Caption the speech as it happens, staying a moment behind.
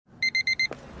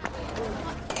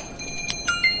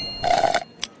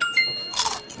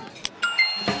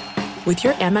With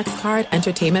your Amex card,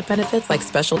 entertainment benefits like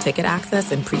special ticket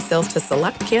access and pre-sales to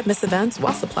select can't-miss events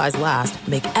while supplies last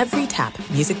make every tap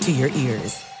music to your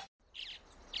ears.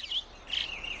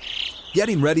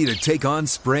 Getting ready to take on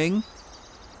spring?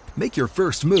 Make your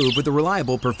first move with the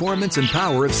reliable performance and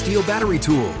power of Steel battery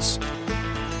tools.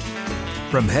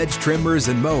 From hedge trimmers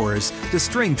and mowers to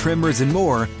string trimmers and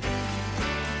more,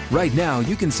 right now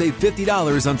you can save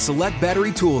 $50 on select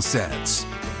battery tool sets.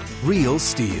 Real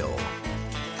Steel.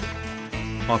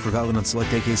 Offer valid on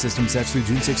select AK system sets through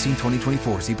June 16,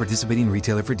 2024. See participating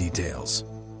retailer for details.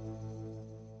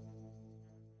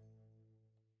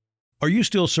 Are you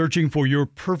still searching for your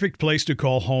perfect place to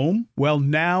call home? Well,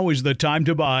 now is the time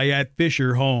to buy at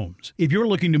Fisher Homes. If you're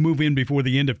looking to move in before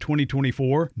the end of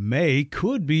 2024, May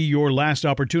could be your last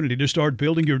opportunity to start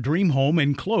building your dream home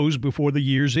and close before the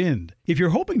year's end. If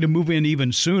you're hoping to move in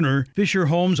even sooner, Fisher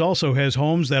Homes also has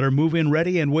homes that are move-in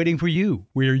ready and waiting for you,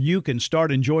 where you can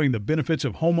start enjoying the benefits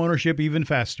of homeownership even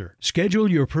faster. Schedule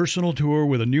your personal tour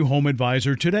with a new home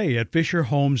advisor today at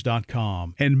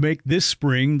FisherHomes.com and make this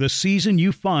spring the season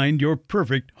you find your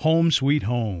perfect home sweet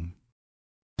home.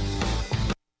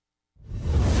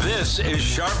 This is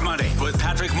Sharp Money with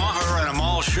Patrick Maher and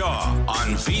Amal Shaw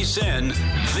on VSiN,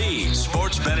 the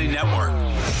Sports Betting Network.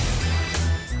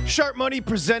 Sharp Money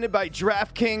presented by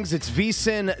DraftKings. It's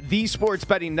VSiN, the Sports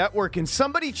Betting Network. And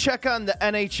somebody check on the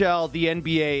NHL, the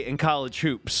NBA, and college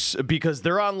hoops because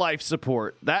they're on life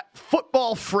support. That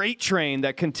football freight train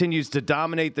that continues to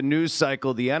dominate the news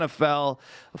cycle, the NFL,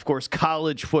 of course,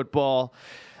 college football.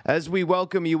 As we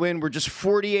welcome you in, we're just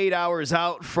 48 hours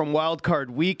out from Wild Card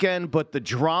Weekend, but the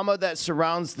drama that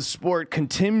surrounds the sport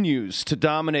continues to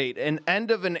dominate. An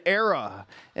end of an era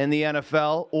in the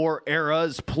NFL, or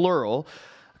eras, plural.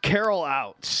 Carroll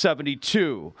out,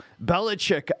 72.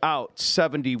 Belichick out,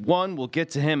 71. We'll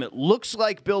get to him. It looks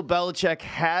like Bill Belichick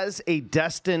has a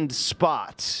destined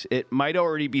spot. It might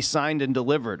already be signed and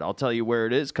delivered. I'll tell you where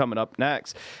it is coming up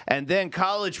next. And then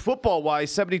college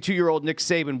football-wise, 72-year-old Nick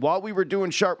Saban, while we were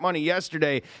doing Sharp Money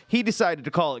yesterday, he decided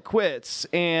to call it quits.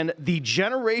 And the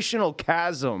generational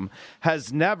chasm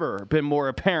has never been more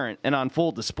apparent and on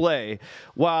full display.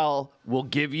 While we'll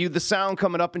give you the sound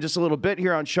coming up in just a little bit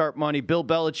here on Sharp Money, Bill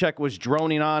Belichick was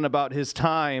droning on about his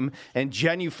time and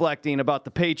genuflecting about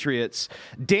the Patriots.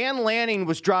 Dan Lanning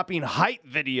was dropping height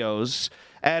videos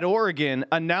at Oregon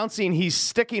announcing he's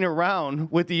sticking around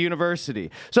with the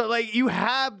university. So, like, you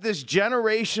have this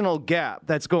generational gap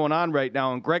that's going on right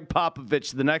now, and Greg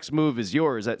Popovich, the next move is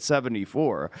yours at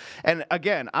 74. And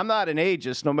again, I'm not an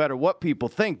ageist, no matter what people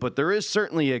think, but there is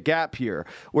certainly a gap here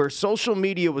where social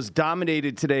media was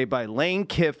dominated today by Lane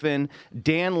Kiffin,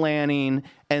 Dan Lanning,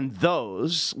 and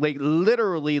those, like,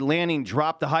 literally Lanning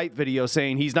dropped the hype video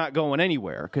saying he's not going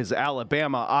anywhere because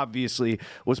Alabama obviously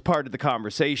was part of the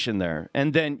conversation there.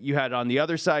 And then you had on the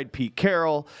other side Pete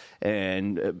Carroll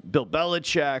and Bill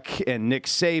Belichick and Nick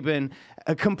Saban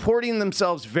comporting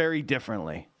themselves very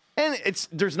differently. And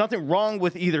there's nothing wrong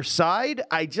with either side.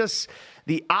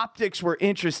 The optics were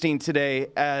interesting today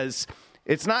as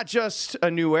it's not just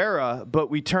a new era, but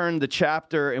we turned the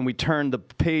chapter and we turned the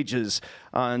pages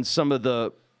on some of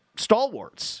the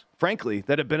stalwarts, frankly,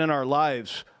 that have been in our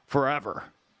lives forever,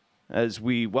 as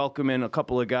we welcome in a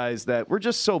couple of guys that we're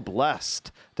just so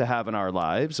blessed to have in our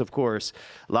lives. Of course,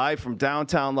 live from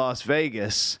downtown Las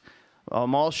Vegas,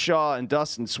 Amal Shaw and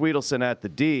Dustin Sweetelson at the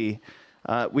D.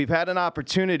 We've had an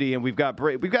opportunity, and we've got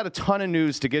a ton of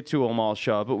news to get to, Amal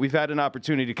Shaw, but we've had an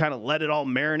opportunity to kind of let it all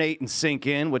marinate and sink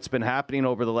in what's been happening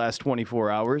over the last 24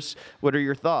 hours. What are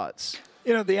your thoughts?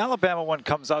 You know, the Alabama one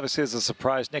comes obviously as a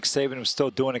surprise. Nick Saban was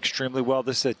still doing extremely well.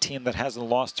 This is a team that hasn't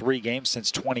lost 3 games since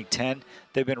 2010.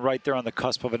 They've been right there on the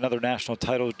cusp of another national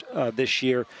title this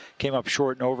year. Came up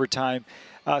short in overtime.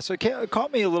 So it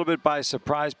caught me a little bit by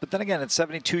surprise. But then again, at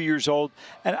 72 years old,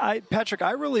 and Patrick,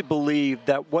 I really believe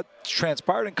that what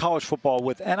transpired in college football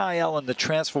with NIL and the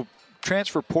transfer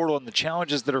portal and the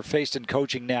challenges that are faced in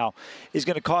coaching now is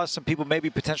going to cause some people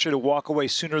maybe potentially to walk away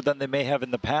sooner than they may have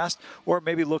in the past, or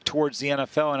maybe look towards the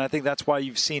NFL. And I think that's why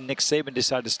you've seen Nick Saban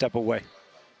decide to step away.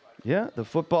 Yeah, the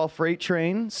football freight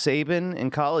train, Saban,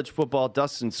 in college football,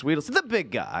 Dustin Sweetelson, the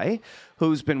big guy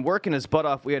who's been working his butt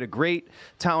off. We had a great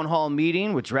town hall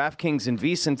meeting with DraftKings and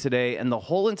VSiN today, and the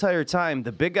whole entire time,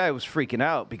 the big guy was freaking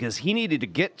out because he needed to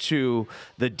get to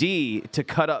the D to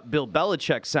cut up Bill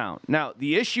Belichick's sound. Now,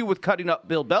 the issue with cutting up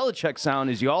Bill Belichick's sound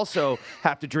is you also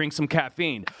have to drink some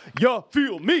caffeine. You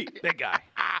feel me, big guy.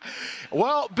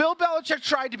 Well, Bill Belichick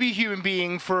tried to be a human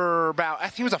being for about, I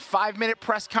think it was a 5-minute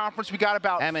press conference. We got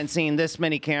about... Haven't seen this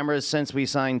many cameras since we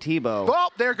signed Tebow.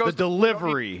 Well, there goes the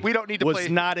delivery. We don't need to was play.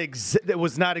 not It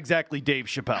was not exactly Dave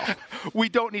Chappelle. We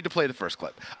don't need to play the first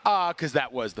clip because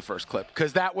that was the first clip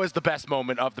because that was the best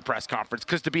moment of the press conference.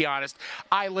 Because to be honest,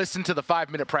 I listened to the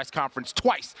 5-minute press conference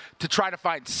twice to try to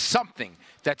find something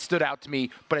that stood out to me.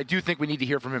 But I do think we need to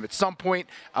hear from him at some point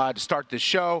to start this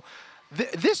show.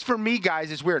 This, for me,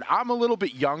 guys, is weird. I'm a little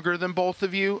bit younger than both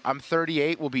of you. I'm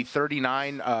 38, will be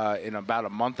 39 in about a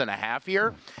month and a half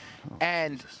here.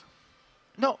 And,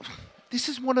 no, this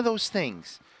is one of those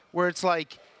things where it's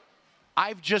like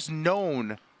I've just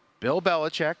known Bill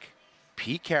Belichick,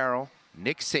 Pete Carroll,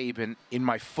 Nick Saban in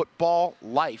my football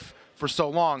life for so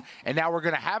long, and now we're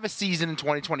going to have a season in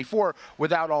 2024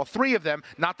 without all three of them.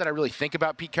 Not that I really think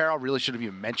about Pete Carroll. Really should have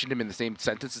even mentioned him in the same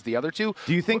sentence as the other two.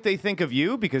 Do you think they think of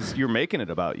you because you're making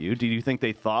it about you? Do you think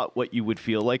they thought what you would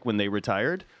feel like when they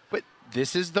retired? But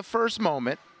this is the first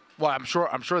moment. Well, I'm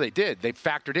sure they did. They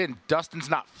factored in Dustin's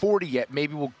not 40 yet.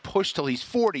 Maybe we'll push till he's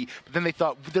 40. But then they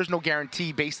thought there's no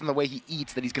guarantee based on the way he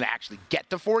eats that he's going to actually get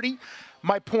to 40.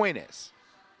 My point is,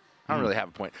 I don't really have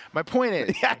a point. My point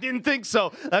is... Yeah, I didn't think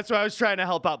so. That's why I was trying to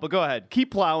help out. But go ahead.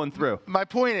 Keep plowing through. My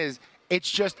point is,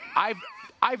 it's just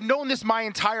I've known this my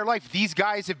entire life. These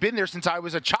guys have been there since I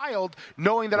was a child,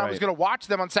 knowing that I was going to watch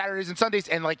them on Saturdays and Sundays,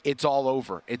 and, like, it's all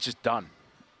over. It's just done.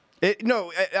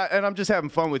 And I'm just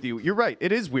having fun with you. You're right.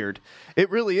 It is weird. It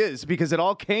really is because it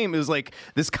all came. It was like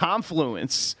this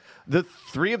confluence. The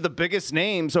three of the biggest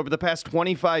names over the past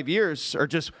 25 years are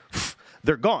just...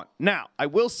 They're gone. Now, I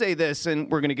will say this, and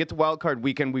we're going to get to Wild Card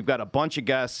Weekend. We've got a bunch of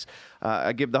guests.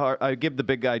 I give the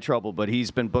big guy trouble, but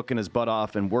he's been booking his butt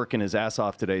off and working his ass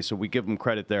off today, so we give him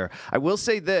credit there. I will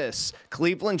say this.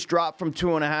 Cleveland's dropped from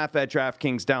 2.5 at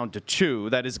DraftKings down to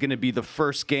 2. That is going to be the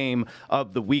first game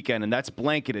of the weekend, and that's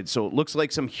blanketed. So it looks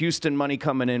like some Houston money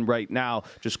coming in right now.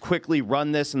 Just quickly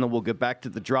run this, and then we'll get back to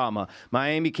the drama.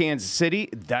 Miami, Kansas City,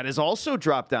 that is also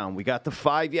dropped down. We got the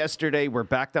 5 yesterday. We're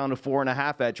back down to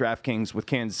 4.5 at DraftKings with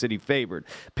Kansas City favored.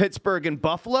 Pittsburgh and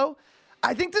Buffalo,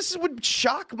 I think this would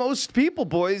shock most people,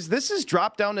 boys. This is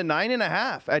dropped down to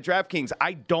 9.5 at DraftKings.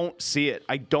 I don't see it.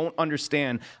 I don't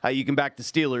understand how you can back the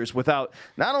Steelers without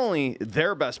not only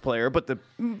their best player, but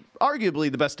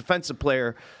arguably the best defensive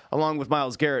player, along with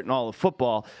Myles Garrett in all of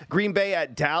football. Green Bay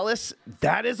at Dallas,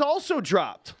 that is also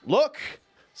dropped. Look.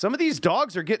 Some of these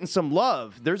dogs are getting some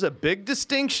love. There's a big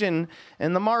distinction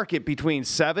in the market between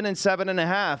 7 and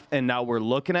 7.5, and now we're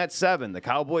looking at 7. The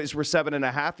Cowboys were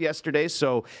 7.5 yesterday,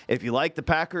 so if you like the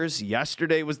Packers,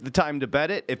 yesterday was the time to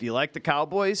bet it. If you like the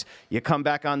Cowboys, you come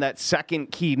back on that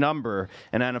second key number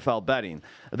in NFL betting.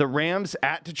 The Rams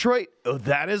at Detroit,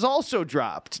 that is also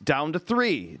dropped down to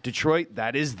 3. Detroit,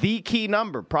 that is the key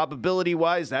number.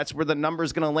 Probability-wise, that's where the number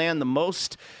is going to land the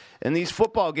most in these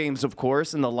football games, of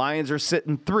course, and the Lions are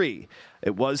sitting 3.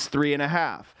 It was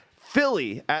 3.5.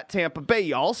 Philly at Tampa Bay.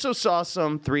 You also saw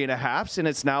some 3.5s, and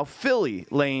it's now Philly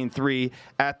laying 3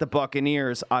 at the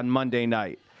Buccaneers on Monday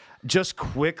night. Just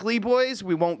quickly, boys,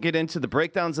 we won't get into the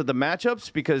breakdowns of the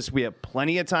matchups because we have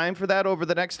plenty of time for that over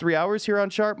the next 3 hours here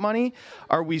on Sharp Money.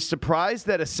 Are we surprised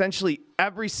that essentially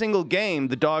every single game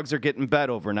the dogs are getting bet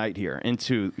overnight here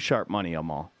into Sharp Money,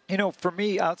 Amal? You know, for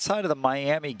me, outside of the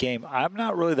Miami game, I'm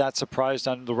not really that surprised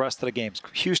on the rest of the games.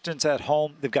 Houston's at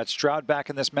home. They've got Stroud back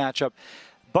in this matchup.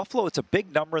 Buffalo, it's a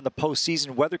big number in the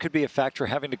postseason. Weather could be a factor,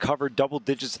 having to cover double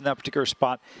digits in that particular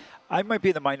spot. I might be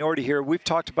in the minority here. We've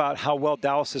talked about how well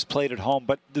Dallas has played at home,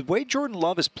 but the way Jordan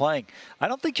Love is playing, I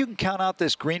don't think you can count out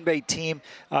this Green Bay team.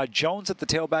 Jones at the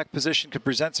tailback position could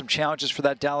present some challenges for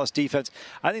that Dallas defense.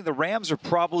 I think the Rams are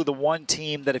probably the one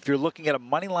team that if you're looking at a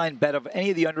money line bet of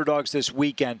any of the underdogs this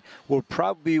weekend, will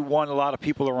probably be one a lot of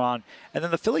people are on. And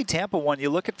then the Philly-Tampa one, you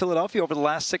look at Philadelphia over the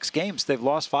last 6 games. They've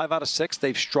lost 5 out of 6.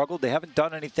 They've struggled. They haven't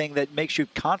done anything that makes you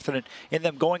confident in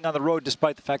them going on the road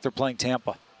despite the fact they're playing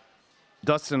Tampa.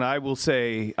 Dustin, I will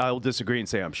disagree and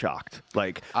say I'm shocked.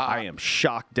 I am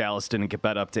shocked Dallas didn't get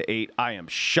bet up to 8. I am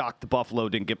shocked Buffalo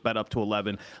didn't get bet up to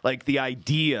 11. Like, the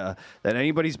idea that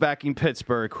anybody's backing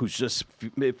Pittsburgh, who's just,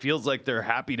 it feels like they're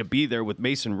happy to be there with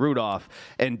Mason Rudolph,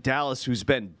 and Dallas, who's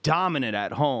been dominant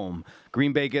at home,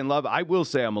 Green Bay getting love. I will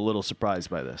say I'm a little surprised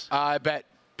by this. I bet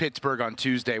Pittsburgh on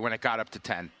Tuesday when it got up to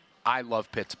 10. I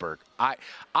love Pittsburgh.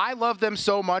 I love them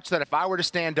so much that if I were to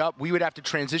stand up, we would have to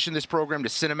transition this program to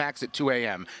Cinemax at 2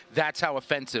 a.m. That's how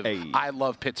offensive I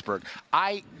love Pittsburgh.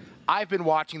 I've been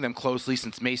watching them closely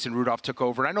since Mason Rudolph took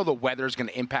over, and I know the weather is going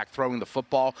to impact throwing the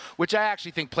football, which I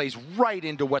actually think plays right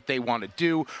into what they want to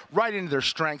do, right into their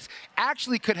strengths,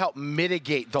 actually could help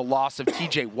mitigate the loss of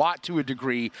T.J. Watt to a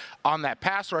degree on that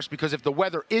pass rush, because if the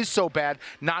weather is so bad,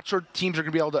 not sure teams are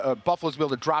going to be able to, Buffalo's going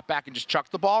to be able to drop back and just chuck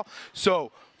the ball.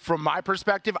 So from my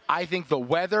perspective, I think the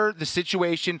weather, the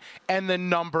situation, and the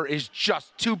number is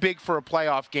just too big for a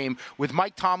playoff game. With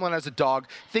Mike Tomlin as a dog,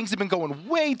 things have been going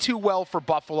way too well for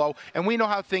Buffalo, and we know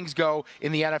how things go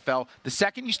in the NFL. The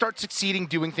second you start succeeding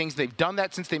doing things, they've done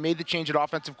that since they made the change at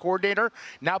offensive coordinator.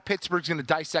 Now Pittsburgh's going to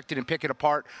dissect it and pick it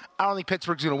apart. I don't think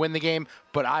Pittsburgh's going to win the game,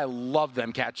 but I love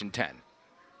them catching 10.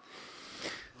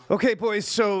 Okay, boys,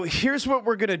 so here's what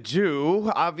we're going to do.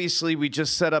 Obviously, we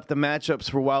just set up the matchups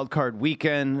for Wild Card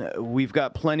Weekend. We've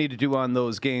got plenty to do on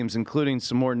those games, including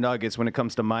some more nuggets when it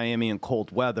comes to Miami and cold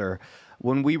weather.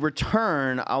 When we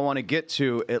return, I want to get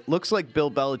to, it looks like Bill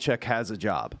Belichick has a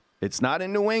job. It's not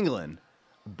in New England,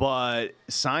 but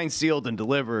signed, sealed, and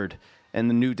delivered in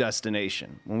the new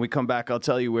destination. When we come back, I'll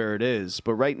tell you where it is.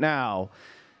 But right now,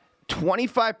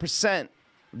 25% of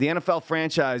the NFL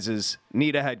franchises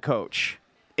need a head coach.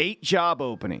 8 job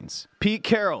openings. Pete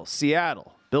Carroll,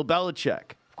 Seattle. Bill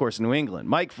Belichick, of course, New England.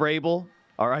 Mike Vrabel,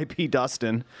 R.I.P.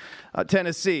 Dustin,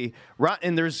 Tennessee.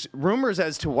 And there's rumors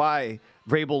as to why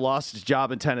Vrabel lost his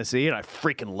job in Tennessee, and I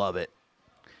freaking love it.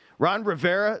 Ron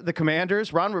Rivera, the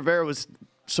Commanders. Ron Rivera was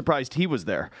surprised he was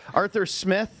there. Arthur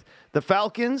Smith, the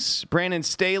Falcons. Brandon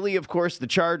Staley, of course, the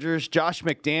Chargers. Josh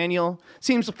McDaniel.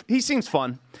 He seems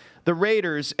fun. The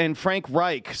Raiders and Frank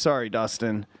Reich. Sorry,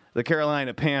 Dustin. The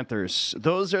Carolina Panthers.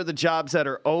 Those are the jobs that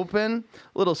are open.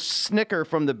 A little snicker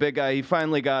from the big guy. He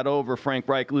finally got over Frank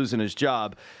Reich losing his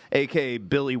job, a.k.a.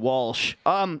 Billy Walsh.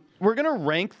 We're going to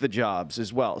rank the jobs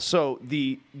as well. So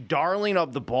the darling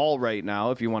of the ball right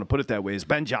now, if you want to put it that way, is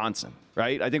Ben Johnson,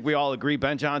 right? I think we all agree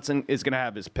Ben Johnson is going to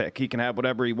have his pick. He can have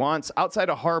whatever he wants. Outside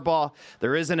of Harbaugh,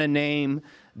 there isn't a name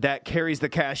that carries the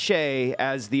cachet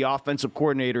as the offensive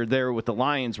coordinator there with the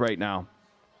Lions right now.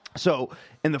 So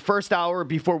in the first hour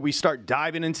before we start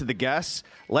diving into the guests,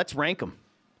 let's rank them.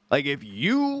 Like if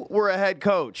you were a head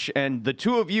coach and the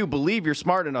two of you believe you're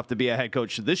smart enough to be a head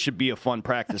coach, this should be a fun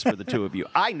practice for the two of you.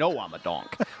 I know I'm a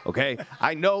donk, okay?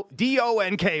 I know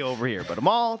D-O-N-K over here, but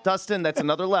Amal, Dustin, that's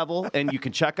another level. And you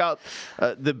can check out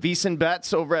the VSiN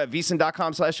bets over at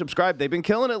VSiN.com/subscribe. They've been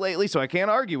killing it lately, so I can't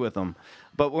argue with them.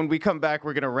 But when we come back,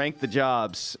 we're going to rank the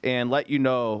jobs and let you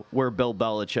know where Bill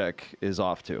Belichick is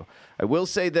off to. I will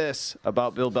say this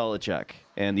about Bill Belichick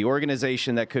and the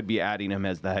organization that could be adding him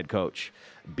as the head coach.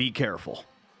 Be careful.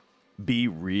 Be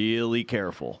really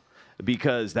careful,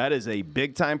 because that is a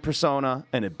big-time persona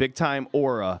and a big-time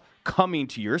aura coming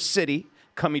to your city,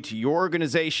 coming to your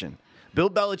organization. Bill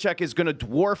Belichick is going to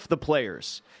dwarf the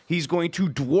players. He's going to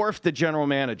dwarf the general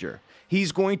manager.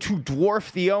 He's going to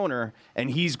dwarf the owner, and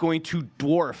he's going to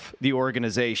dwarf the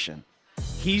organization.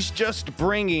 He's just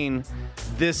bringing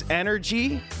this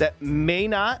energy that may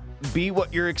not be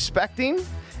what you're expecting,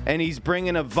 and he's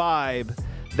bringing a vibe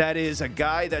that is a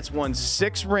guy that's won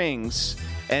 6 rings,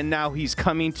 and now he's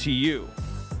coming to you.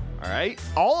 All right?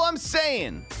 All I'm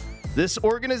saying, this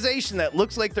organization that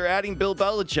looks like they're adding Bill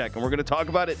Belichick, and we're going to talk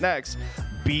about it next,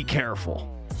 be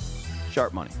careful.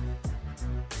 Sharp money.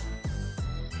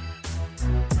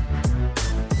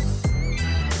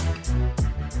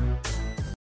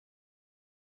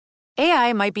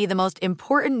 AI might be the most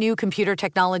important new computer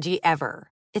technology ever.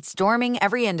 It's storming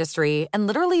every industry, and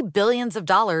literally billions of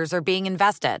dollars are being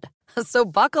invested. So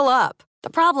buckle up. The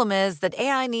problem is that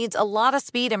AI needs a lot of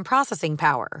speed and processing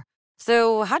power.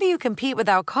 So how do you compete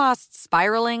without costs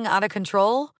spiraling out of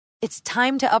control? It's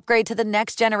time to upgrade to the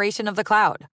next generation of the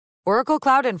cloud. Oracle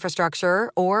Cloud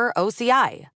Infrastructure, or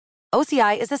OCI.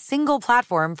 OCI is a single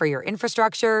platform for your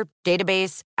infrastructure,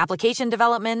 database, application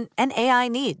development, and AI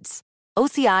needs.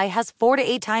 OCI has 4 to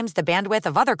 8 times the bandwidth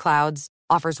of other clouds,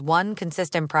 offers one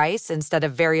consistent price instead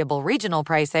of variable regional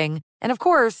pricing, and of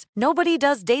course, nobody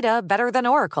does data better than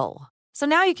Oracle. So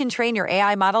now you can train your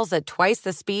AI models at twice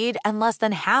the speed and less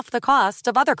than half the cost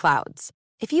of other clouds.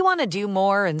 If you want to do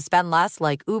more and spend less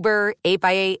like Uber,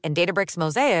 8x8, and Databricks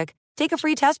Mosaic, take a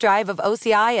free test drive of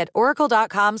OCI at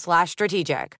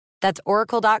oracle.com/strategic. That's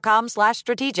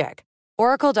oracle.com/strategic.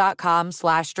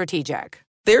 Oracle.com/strategic.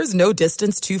 There's no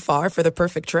distance too far for the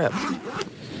perfect trip.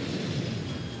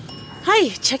 Hi,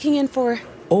 checking in for...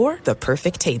 Or the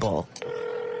perfect table.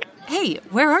 Hey,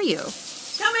 where are you?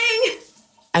 Coming!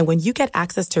 And when you get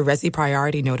access to Resi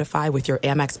Priority Notify with your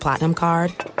Amex Platinum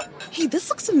card... Hey, this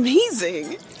looks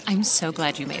amazing. I'm so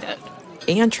glad you made it.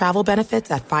 And travel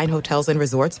benefits at fine hotels and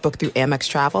resorts booked through Amex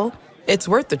Travel. It's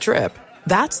worth the trip.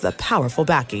 That's the powerful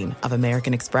backing of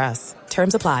American Express.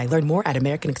 Terms apply. Learn more at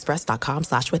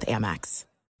americanexpress.com/withAmex.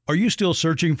 Are you still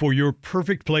searching for your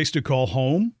perfect place to call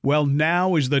home? Well,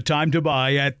 now is the time to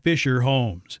buy at Fisher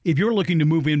Homes. If you're looking to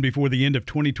move in before the end of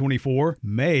 2024,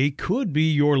 May could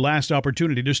be your last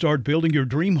opportunity to start building your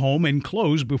dream home and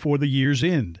close before the year's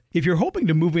end. If you're hoping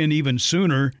to move in even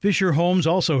sooner, Fisher Homes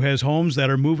also has homes that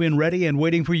are move-in ready and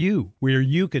waiting for you, where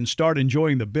you can start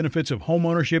enjoying the benefits of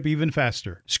homeownership even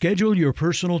faster. Schedule your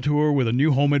personal tour with a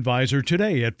new home advisor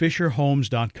today at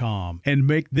FisherHomes.com and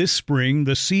make this spring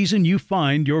the season you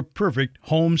find your perfect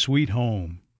home sweet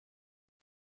home.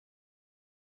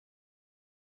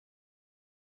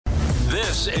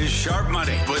 This is Sharp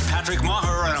Money with Patrick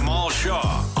Maher and Amal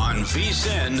Shaw on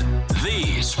VSiN,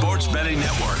 the Sports Betting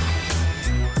Network.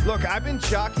 Look, I've been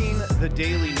jocking the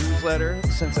daily newsletter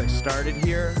since I started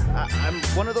here. I'm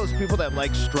one of those people that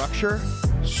like structure,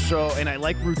 and I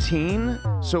like routine.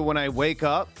 So when I wake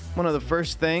up, one of the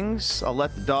first things, I'll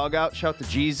let the dog out, shout to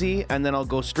Jeezy, and then I'll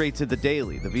go straight to the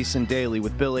daily, the VSiN Daily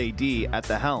with Bill A.D. at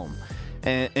the helm.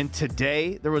 And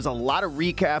today, there was a lot of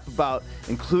recap about,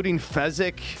 including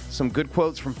Fezzik, some good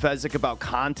quotes from Fezzik about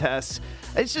contests.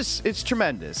 It's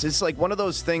tremendous. It's like one of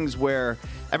those things where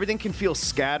everything can feel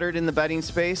scattered in the betting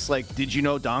space. Like, did you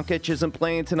know Doncic isn't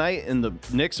playing tonight and the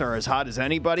Knicks are as hot as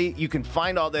anybody? You can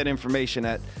find all that information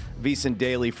at VSiN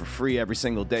Daily for free every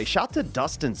single day. Shout to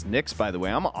Dustin's Knicks, by the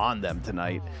way. I'm on them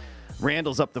tonight.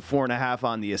 Randall's up to 4.5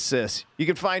 on the assists. You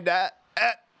can find that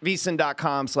at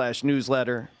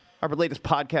vsin.com/newsletter. Our latest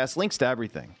podcast, links to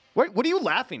everything. What are you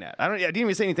laughing at? I didn't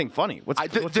even say anything funny. What's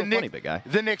so funny, big guy?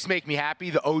 The Knicks make me happy.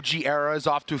 The OG era is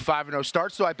off to a 5-0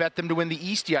 start, so I bet them to win the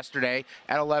East yesterday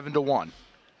at 11-1.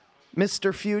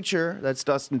 Mr. Future, that's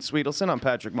Dustin Sweetelson. I'm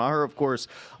Patrick Maher. Of course,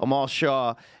 Amal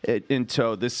Shaw in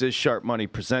tow. This is Sharp Money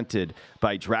presented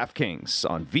by DraftKings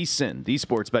on VSiN, the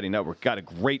Sports Betting Network. Got a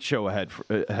great show ahead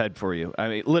for you. I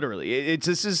mean, literally,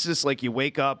 this is just like you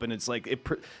wake up and it's like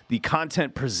the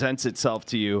content presents itself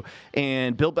to you.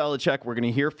 And Bill Belichick, we're going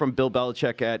to hear from Bill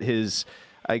Belichick at his,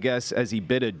 I guess, as he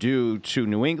bid adieu to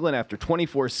New England after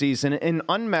 24 season, an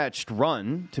unmatched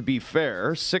run, to be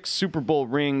fair, 6 Super Bowl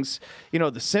rings. You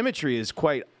know, the symmetry is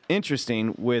quite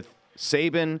interesting with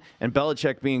Saban and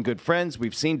Belichick being good friends.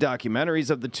 We've seen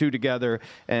documentaries of the two together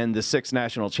and the 6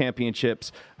 national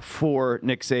championships for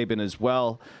Nick Saban as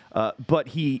well. But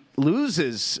he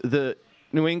loses the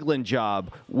New England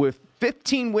job with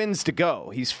 15 wins to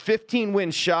go. He's 15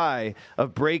 wins shy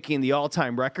of breaking the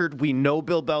all-time record. We know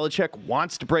Bill Belichick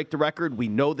wants to break the record. We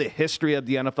know the history of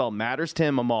the NFL matters to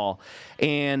him, Amal.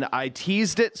 And I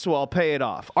teased it, so I'll pay it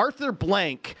off. Arthur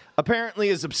Blank apparently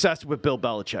is obsessed with Bill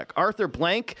Belichick. Arthur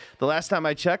Blank, the last time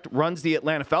I checked, runs the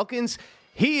Atlanta Falcons.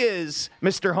 He is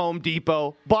Mr. Home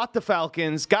Depot, bought the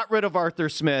Falcons, got rid of Arthur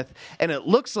Smith, and it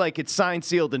looks like it's signed,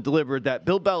 sealed, and delivered that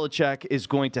Bill Belichick is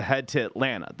going to head to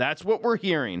Atlanta. That's what we're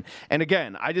hearing. And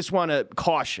again, I just want to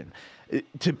caution.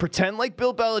 To pretend like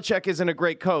Bill Belichick isn't a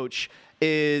great coach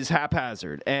is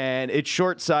haphazard, and it's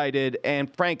short-sighted,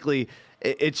 and frankly,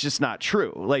 it's just not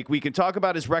true. Like, we can talk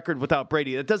about his record without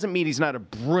Brady. That doesn't mean he's not a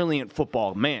brilliant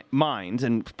football mind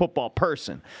and football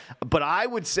person. But I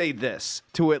would say this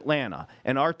to Atlanta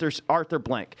and Arthur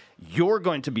Blank, you're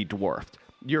going to be dwarfed.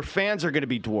 Your fans are going to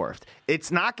be dwarfed.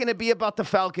 It's not going to be about the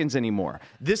Falcons anymore.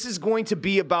 This is going to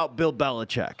be about Bill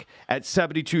Belichick at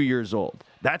 72 years old.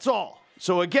 That's all.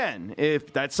 So again,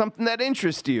 if that's something that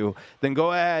interests you, then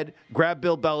go ahead, grab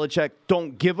Bill Belichick.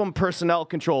 Don't give him personnel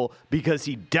control because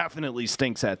he definitely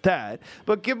stinks at that.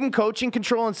 But give him coaching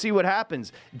control and see what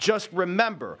happens. Just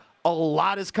remember, a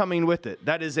lot is coming with it.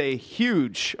 That is a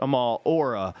huge Amal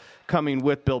aura coming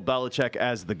with Bill Belichick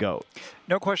as the GOAT.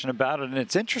 No question about it. And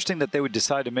it's interesting that they would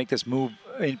decide to make this move,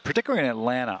 particularly in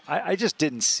Atlanta. I just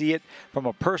didn't see it from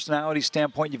a personality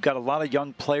standpoint. You've got a lot of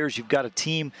young players. You've got a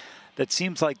team that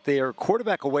seems like they are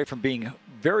quarterback away from being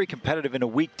very competitive in a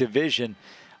weak division.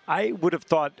 I would have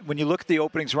thought, when you look at the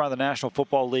openings around the National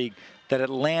Football League, that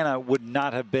Atlanta would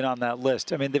not have been on that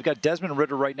list. I mean, they've got Desmond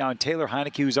Ridder right now and Taylor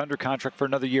Heineke, who's under contract for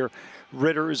another year.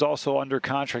 Ridder is also under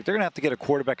contract. They're going to have to get a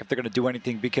quarterback if they're going to do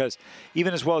anything, because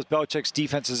even as well as Belichick's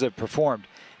defenses have performed,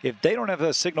 if they don't have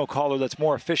a signal caller that's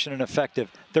more efficient and effective,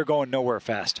 they're going nowhere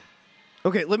fast.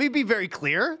 Okay, let me be very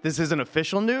clear. This isn't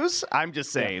official news. I'm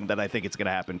just saying that I think it's going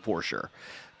to happen for sure.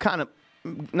 Kind of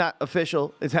not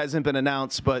official. It hasn't been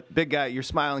announced, but big guy, you're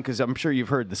smiling because I'm sure you've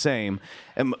heard the same.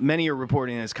 And many are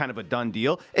reporting it's kind of a done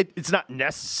deal. It's not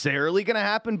necessarily going to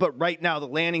happen, but right now the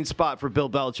landing spot for Bill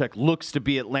Belichick looks to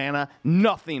be Atlanta.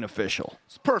 Nothing official.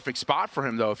 It's a perfect spot for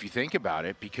him, though, if you think about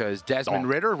it, because Desmond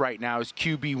Ridder right now is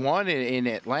QB1 in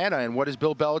Atlanta, and what does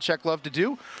Bill Belichick love to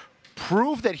do?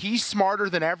 Prove that he's smarter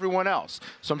than everyone else.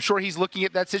 So I'm sure he's looking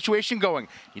at that situation going,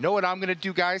 you know what I'm going to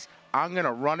do, guys? I'm going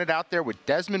to run it out there with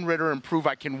Desmond Ridder and prove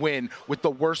I can win with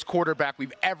the worst quarterback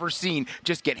we've ever seen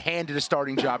just get handed a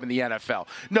starting job in the NFL.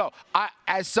 No,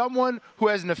 as someone who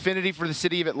has an affinity for the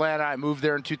city of Atlanta, I moved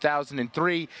there in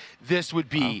 2003, this would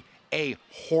be a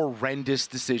horrendous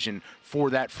decision for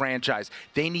that franchise.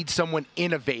 They need someone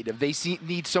innovative. They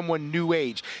need someone new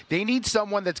age. They need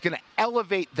someone that's going to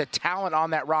elevate the talent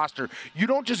on that roster. You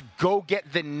don't just go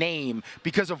get the name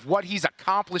because of what he's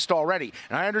accomplished already.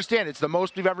 And I understand it's the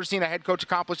most we've ever seen a head coach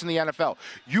accomplish in the NFL.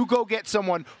 You go get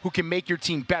someone who can make your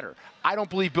team better. I don't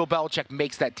believe Bill Belichick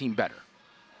makes that team better.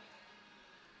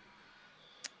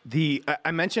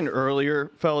 I mentioned earlier,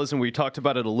 fellas, and we talked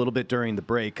about it a little bit during the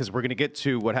break, because we're going to get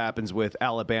to what happens with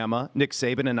Alabama. Nick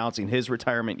Saban announcing his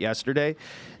retirement yesterday.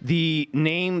 The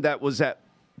name that was at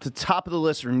the top of the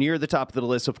list, or near the top of the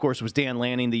list, of course, was Dan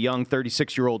Lanning, the young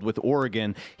 36-year-old with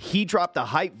Oregon. He dropped a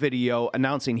hype video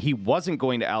announcing he wasn't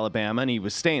going to Alabama and he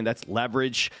was staying. That's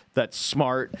leverage. That's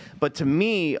smart. But to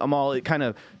me, Amal, it kind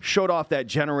of showed off that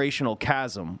generational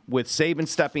chasm with Saban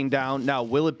stepping down. Now,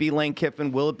 will it be Lane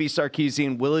Kiffin? Will it be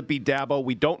Sarkisian? Will it be Dabo?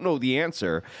 We don't know the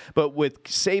answer. But with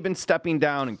Saban stepping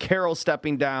down and Carroll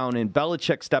stepping down and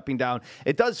Belichick stepping down,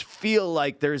 it does feel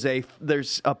like there's a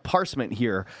parsement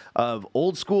here of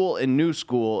old school and new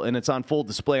school, and it's on full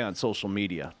display on social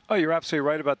media. Oh, you're absolutely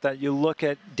right about that. You look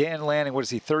at Dan Lanning, what is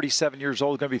he, 37 years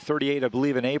old, going to be 38, I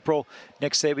believe, in April.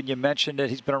 Nick Saban, you mentioned it.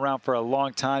 He's been around for a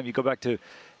long time. You go back to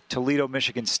Toledo,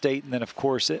 Michigan State, and then, of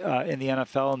course, in the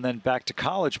NFL, and then back to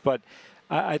college. But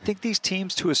I think these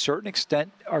teams, to a certain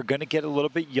extent, are going to get a little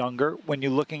bit younger when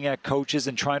you're looking at coaches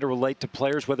and trying to relate to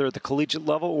players, whether at the collegiate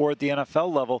level or at the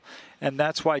NFL level. And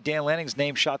that's why Dan Lanning's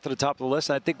name shot to the top of the list.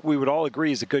 I think we would all agree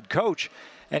he's a good coach.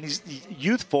 And he's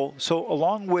youthful, so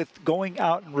along with going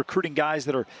out and recruiting guys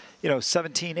that are,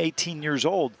 17, 18 years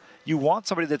old, you want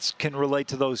somebody that can relate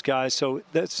to those guys. So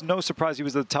that's no surprise he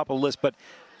was at the top of the list. But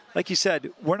like you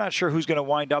said, we're not sure who's going to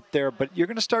wind up there, but you're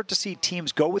going to start to see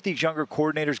teams go with these younger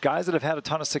coordinators, guys that have had a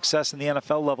ton of success in the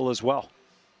NFL level as well.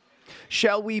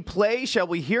 Shall we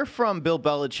hear from Bill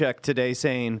Belichick today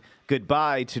saying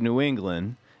goodbye to New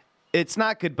England? It's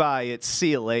not goodbye, it's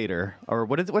see you later. Or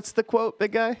what's the quote,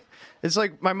 big guy? It's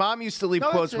like my mom used to leave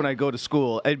quotes when I go to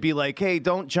school. It'd be like, hey,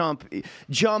 don't jump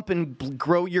and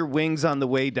grow your wings on the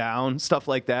way down, stuff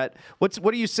like that. What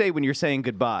do you say when you're saying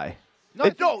goodbye?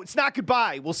 No, it's not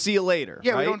goodbye. We'll see you later.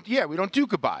 Yeah, right? we don't do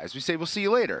goodbyes. We say we'll see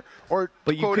you later. Or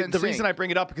the reason I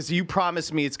bring it up because you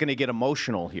promised me it's going to get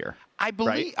emotional here. I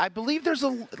believe there's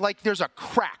a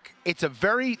crack. It's a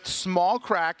very small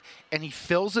crack, and he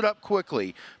fills it up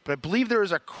quickly. But I believe there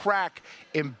is a crack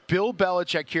in Bill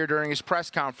Belichick here during his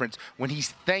press conference when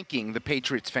he's thanking the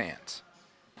Patriots fans.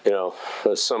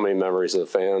 There's so many memories of the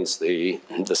fans, the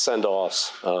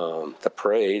send-offs, the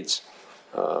parades.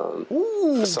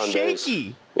 The Sundays,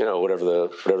 shaky. Whatever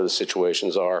the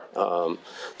situations are,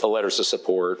 the letters of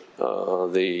support,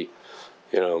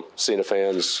 seeing the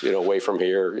fans, away from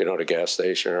here, at a gas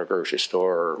station or a grocery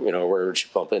store, or, where would you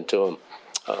bump into them?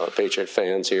 Patriot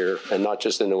fans here, and not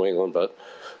just in New England, but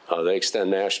they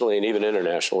extend nationally and even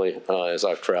internationally as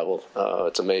I've traveled.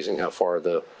 It's amazing how far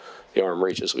the arm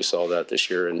reaches. We saw that this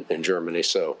year in Germany.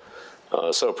 So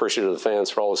appreciative of the fans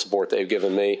for all the support they've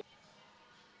given me.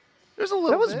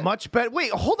 That was much better. Wait,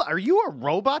 hold on. Are you a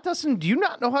robot, Dustin? Do you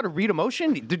not know how to read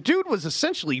emotion? The dude was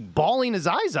essentially bawling his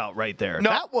eyes out right there.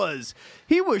 No.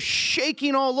 He was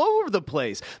shaking all over the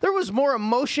place. There was more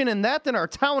emotion in that than our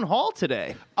town hall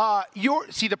today.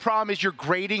 The problem is you're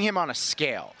grading him on a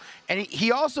scale. And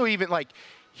he also even,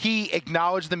 he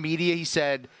acknowledged the media. He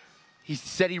said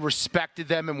he respected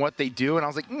them and what they do, and I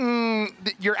was like,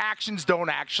 your actions don't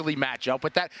actually match up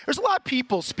with that. There's a lot of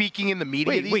people speaking in the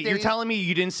media these days. You're telling me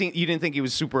you didn't think he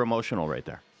was super emotional right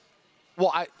there?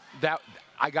 Well, I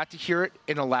got to hear it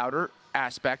in a louder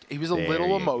aspect. He was a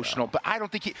little emotional, but I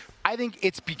think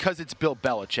it's because it's Bill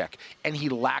Belichick, and he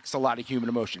lacks a lot of human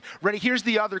emotion. Ready? Here's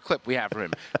the other clip we have from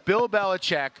him. Bill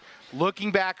Belichick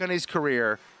looking back on his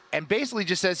career and basically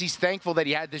just says he's thankful that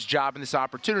he had this job and this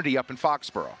opportunity up in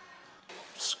Foxborough.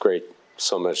 It's great.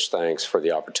 So much thanks for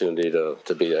the opportunity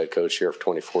to be the head coach here for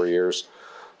 24 years.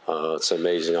 It's an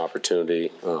amazing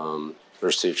opportunity.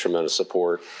 Received tremendous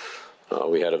support.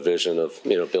 We had a vision of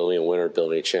building a winner,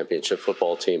 building a championship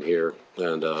football team here,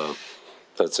 and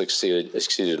that's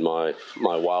exceeded my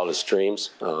wildest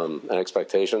dreams and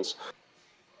expectations.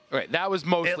 All right, that was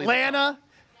mostly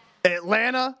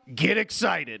Atlanta, get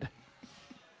excited.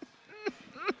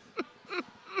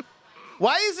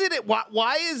 Why is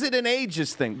it an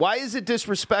ageist thing? Why is it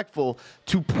disrespectful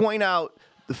to point out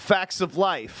the facts of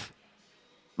life?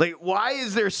 Why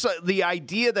is there the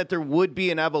idea that there would be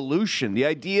an evolution? The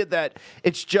idea that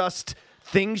it's just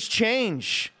things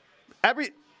change.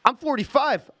 I'm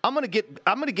 45. I'm gonna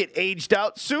get aged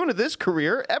out soon of this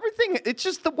career. Everything, it's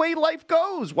just the way life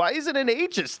goes. Why is it an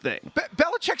ageist thing?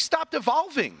 Belichick stopped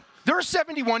evolving. There are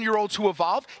 71-year-olds who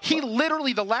evolve. He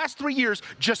literally, the last 3 years,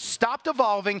 just stopped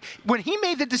evolving. When he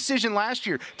made the decision last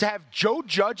year to have Joe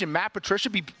Judge and Matt Patricia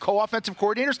be co-offensive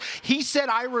coordinators, he said,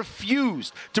 I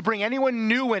refused to bring anyone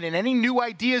new in and any new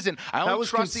ideas in. I only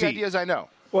trust the ideas I know.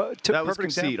 Well, that was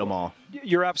conceit, Amal.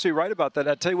 You're absolutely right about that.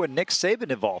 I'll tell you what, Nick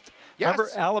Saban evolved. Yes.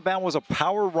 Remember, Alabama was a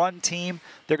power run team.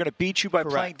 They're going to beat you by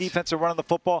playing defense and running the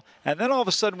football. And then all of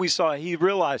a sudden he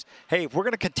realized, hey, if we're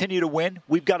going to continue to win,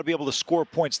 we've got to be able to score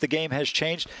points. The game has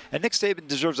changed. And Nick Saban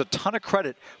deserves a ton of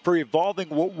credit for evolving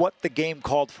what the game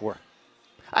called for.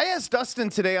 I asked Dustin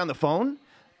today on the phone.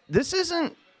 This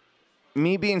isn't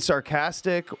me being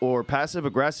sarcastic or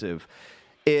passive-aggressive.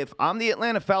 If I'm the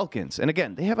Atlanta Falcons, and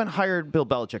again, they haven't hired Bill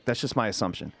Belichick. That's just my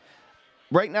assumption.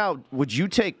 Right now, would you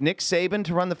take Nick Saban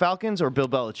to run the Falcons or Bill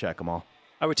Belichick, Amal?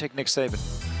 I would take Nick Saban.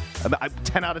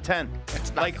 10 out of 10.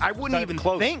 I wouldn't even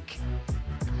think.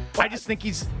 I just think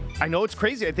I know it's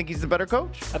crazy. I think he's the better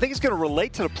coach. I think he's going to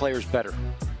relate to the players better.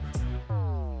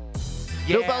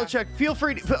 Yeah. Bill Belichick, feel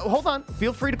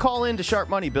free to call in to Sharp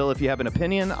Money, Bill, if you have an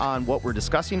opinion on what we're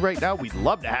discussing right now. We'd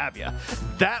love to have you.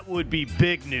 That would be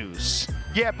big news.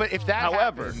 Yeah, but if that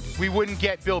happened, we wouldn't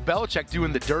get Bill Belichick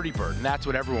doing the dirty bird, and that's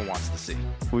what everyone wants to see.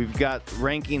 We've got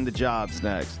ranking the jobs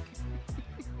next.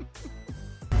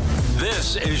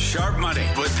 This is Sharp Money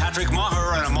with Patrick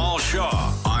Maher and Amal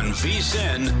Shaw on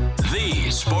VSiN, the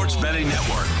Sports Betting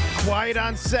Network. Quiet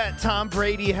on set. Tom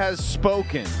Brady has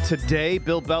spoken. Today,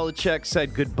 Bill Belichick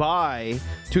said goodbye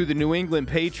to the New England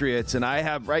Patriots, and I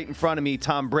have right in front of me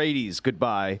Tom Brady's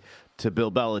goodbye to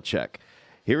Bill Belichick.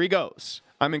 Here he goes.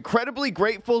 I'm incredibly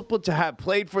grateful to have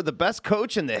played for the best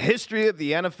coach in the history of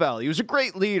the NFL. He was a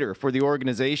great leader for the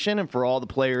organization and for all the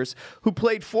players who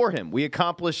played for him. We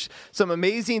accomplished some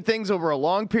amazing things over a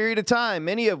long period of time,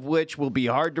 many of which will be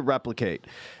hard to replicate.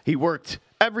 He worked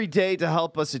every day to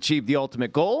help us achieve the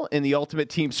ultimate goal in the ultimate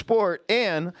team sport.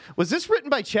 And was this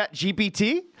written by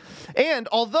ChatGPT? And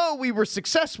although we were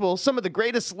successful, some of the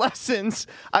greatest lessons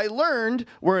I learned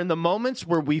were in the moments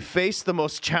where we faced the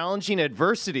most challenging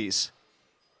adversities.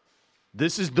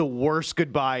 This is the worst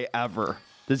goodbye ever.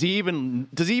 Does he even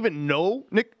know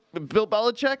Bill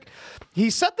Belichick? He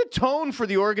set the tone for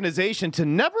the organization to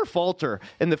never falter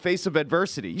in the face of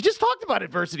adversity. You just talked about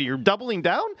adversity. You're doubling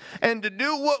down and to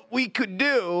do what we could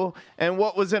do and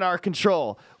what was in our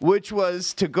control, which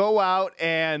was to go out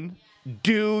and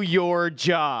do your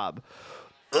job.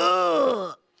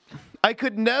 Ugh. I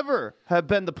could never have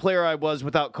been the player I was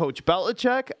without Coach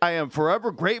Belichick. I am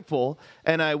forever grateful,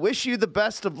 and I wish you the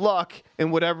best of luck in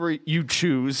whatever you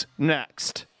choose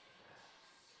next.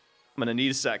 I'm going to need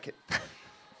a second.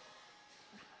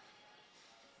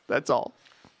 That's all.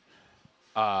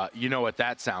 You know what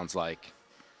that sounds like?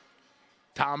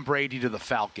 Tom Brady to the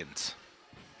Falcons.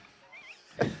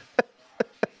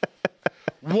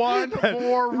 One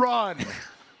more run.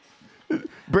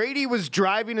 Brady was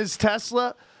driving his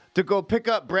Tesla to go pick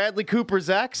up Bradley Cooper's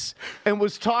ex and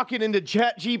was talking into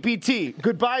ChatGPT.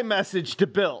 Goodbye message to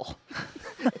Bill.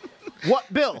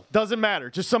 What Bill? Doesn't matter.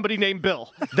 Just somebody named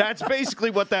Bill. That's basically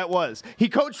what that was. He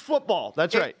coached football.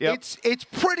 That's right. Yep. It's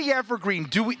pretty evergreen.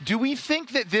 Do we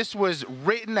think that this was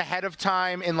written ahead of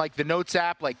time in like the Notes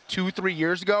app like 2-3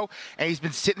 years ago, and he's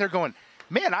been sitting there going,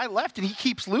 man, I left and he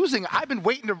keeps losing. I've been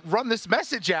waiting to run this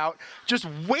message out, just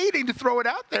waiting to throw it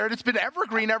out there, and it's been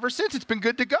evergreen ever since. It's been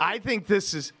good to go. I think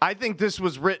this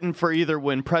was written for either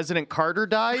when President Carter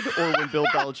died or when Bill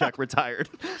Belichick retired.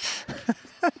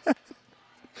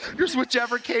 Just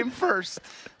whichever came first.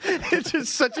 It's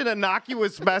just such an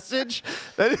innocuous message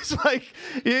that it's like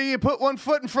you put one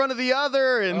foot in front of the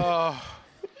other and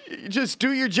you just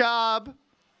do your job.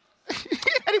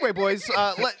 Anyway, boys,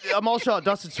 Amal Shaw,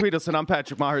 Dustin Sweetelson, I'm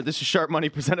Patrick Maher. This is Sharp Money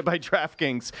presented by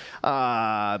DraftKings,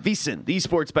 VSiN, the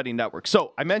Sports Betting Network.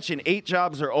 So I mentioned 8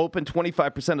 jobs are open,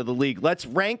 25% of the league. Let's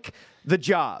rank the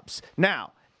jobs.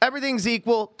 Now, everything's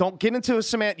equal. Don't get into a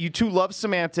semantic. You two love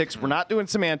semantics. We're not doing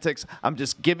semantics.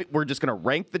 We're just going to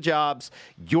rank the jobs.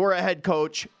 You're a head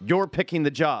coach. You're picking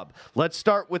the job. Let's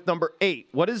start with number 8.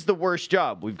 What is the worst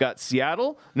job? We've got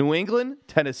Seattle, New England,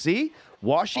 Tennessee,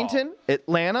 Washington,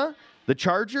 Atlanta, the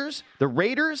Chargers, the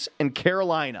Raiders, and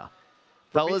Carolina.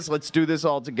 Fellas, let's do this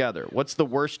all together. What's the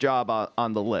worst job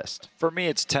on the list? For me,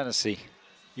 it's Tennessee.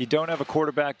 You don't have a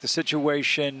quarterback. The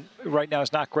situation right now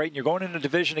is not great. And you're going in a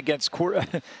division against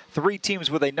 3 teams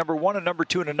with a number 1, a number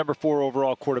 2, and a number 4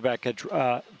 overall quarterback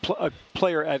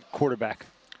player at quarterback.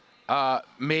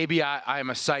 Maybe I'm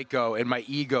a psycho and my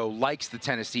ego likes the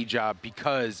Tennessee job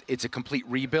because it's a complete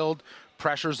rebuild.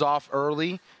 Pressure's off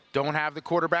early. Don't have the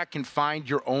quarterback. Can find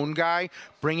your own guy.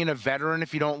 Bring in a veteran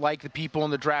if you don't like the people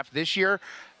in the draft this year.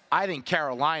 I think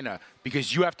Carolina,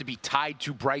 because you have to be tied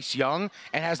to Bryce Young,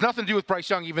 and it has nothing to do with Bryce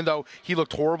Young, even though he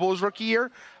looked horrible his rookie year.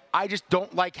 I just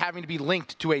don't like having to be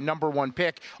linked to a number 1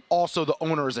 pick. Also, the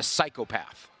owner is a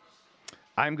psychopath.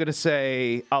 I'm going to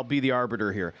say I'll be the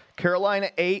arbiter here. Carolina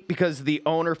 8 because the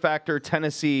owner factor.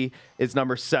 Tennessee is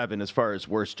number 7 as far as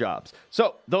worst jobs.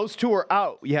 So those 2 are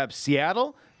out. You have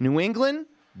Seattle, New England,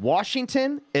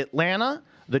 Washington, Atlanta,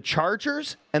 the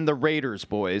Chargers, and the Raiders,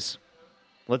 boys.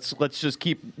 Let's just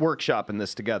keep workshopping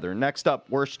this together. Next up,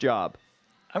 worst job.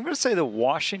 I'm going to say the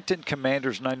Washington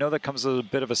Commanders, and I know that comes as a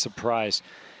bit of a surprise.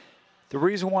 The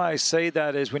reason why I say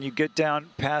that is when you get down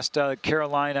past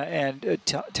Carolina and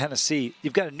Tennessee,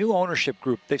 you've got a new ownership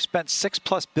group. They've spent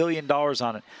 $6+ billion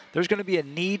on it. There's going to be a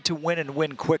need to win and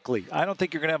win quickly. I don't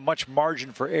think you're going to have much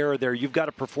margin for error there. You've got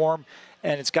to perform,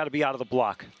 and it's got to be out of the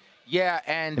block. Yeah,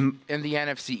 and the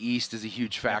NFC East is a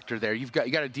huge factor there. You got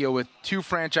to deal with 2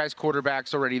 franchise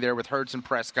quarterbacks already there with Hurts and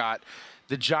Prescott.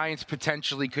 The Giants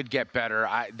potentially could get better.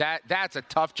 That's a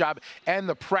tough job, and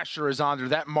the pressure is on there.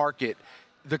 That market,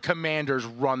 the Commanders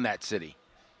run that city.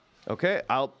 Okay,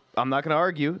 I'm not going to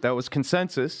argue. That was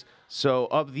consensus. So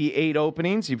of the 8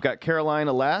 openings, you've got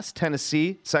Carolina last,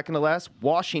 Tennessee second to last,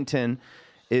 Washington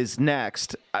is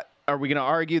next. Are we going to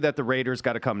argue that the Raiders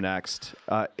got to come next?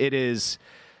 It is.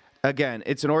 Again,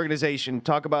 it's an organization.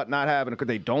 Talk about not having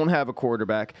they don't have a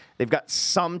quarterback. They've got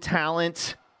some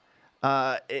talent.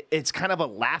 It's kind of a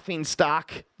laughing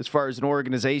stock as far as an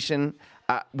organization.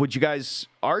 Would you guys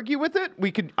argue with it?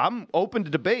 I'm open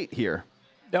to debate here.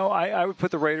 No, I would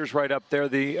put the Raiders right up there.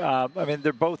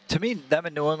 They're both, to me, them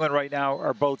and New England right now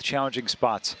are both challenging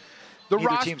spots.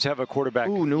 Neither teams have a quarterback.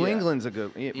 Ooh, New England's a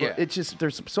good. Yeah. It's just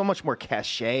there's so much more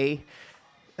cachet.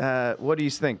 What do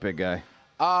you think, big guy?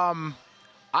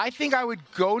 I think I would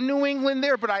go New England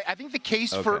there, but I think the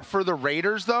case for the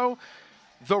Raiders, though,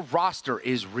 the roster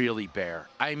is really bare.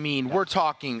 I mean, we're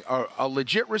talking a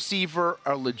legit receiver,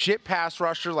 a legit pass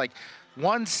rusher, like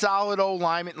one solid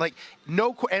O-lineman,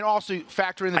 and also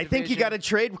factor in the division. I think you got to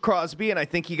trade Crosby, and I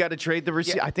think you got to trade the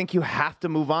receiver. Yeah. I think you have to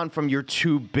move on from your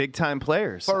 2 big-time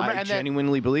players. I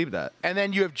genuinely believe that. And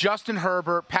then you have Justin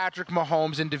Herbert, Patrick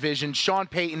Mahomes in division, Sean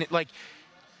Payton,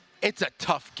 it's a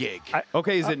tough gig.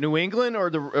 Is it New England or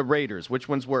the Raiders? Which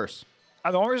one's worse?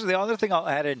 The other thing I'll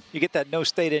add in, you get that no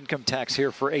state income tax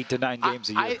here for 8 to 9 games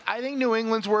a year. I think New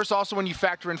England's worse also when you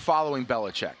factor in following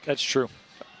Belichick. That's true.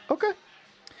 Okay.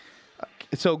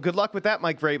 So good luck with that,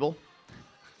 Mike Vrabel.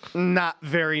 Not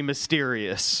very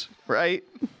mysterious, right?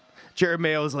 Jared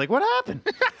Mayo's like, what happened?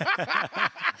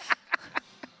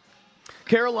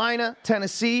 Carolina,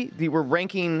 Tennessee, we're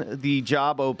ranking the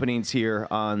job openings here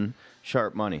on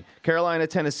Sharp Money. Carolina,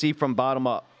 Tennessee from bottom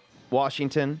up.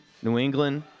 Washington, New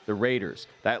England, the Raiders.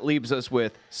 That leaves us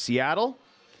with Seattle,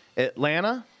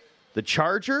 Atlanta, the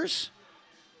Chargers.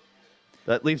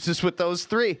 That leaves us with those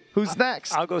 3. Who's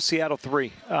next? I'll go Seattle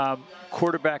 3.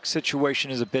 Quarterback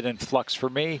situation is a bit in flux for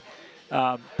me.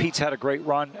 Pete's had a great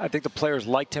run. I think the players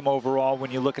liked him overall when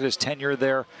you look at his tenure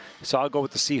there. So I'll go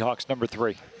with the Seahawks, number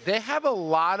 3. They have a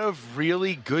lot of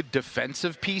really good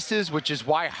defensive pieces, which is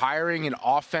why hiring an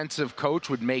offensive coach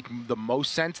would make the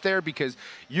most sense there, because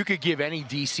you could give any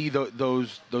DC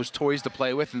those toys to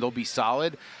play with and they'll be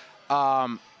solid.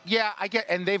 Yeah, I get,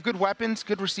 and they have good weapons,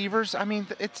 good receivers. I mean,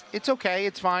 it's okay,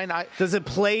 it's fine. Does it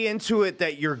play into it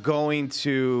that you're going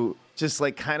to just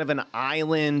kind of an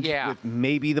island with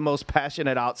maybe the most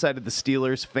passionate outside of the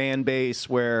Steelers fan base,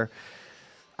 where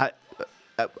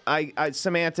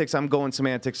semantics? I'm going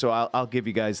semantics, so I'll give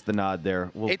you guys the nod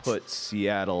there. We'll put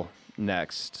Seattle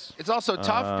next. It's also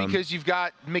tough because you've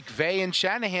got McVay and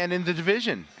Shanahan in the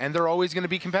division, and they're always going to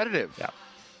be competitive. Yeah.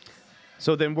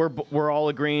 So then we're all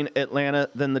agreeing Atlanta,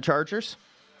 then the Chargers?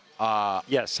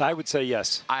 Yes, I would say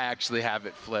yes. I actually have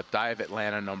it flipped. I have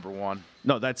Atlanta number 1.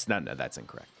 No, that's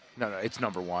incorrect. No, it's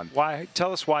number 1. Why?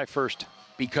 Tell us why first.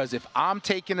 Because if I'm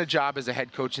taking a job as a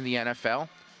head coach in the NFL,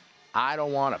 I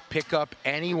don't want to pick up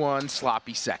anyone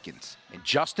sloppy seconds. And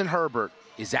Justin Herbert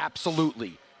is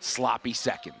absolutely sloppy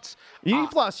seconds.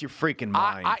 You've lost your freaking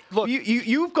mind. Look,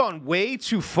 you've gone way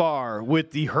too far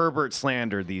with the Herbert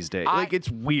slander these days.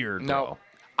 It's weird. No,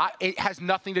 it has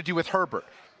nothing to do with Herbert.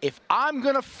 If I'm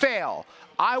going to fail,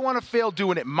 I want to fail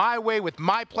doing it my way with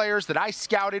my players that I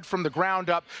scouted from the ground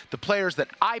up, the players that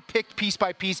I picked piece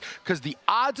by piece, because the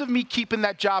odds of me keeping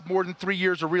that job more than 3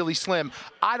 years are really slim.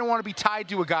 I don't want to be tied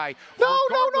to a guy. No,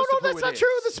 that's not true.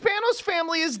 The Spanos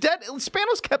family is dead.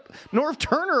 Spanos kept Norv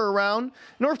Turner around.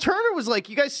 Norv Turner was like,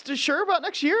 you guys sure about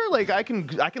next year? Like, I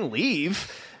can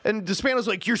leave. And the Spanos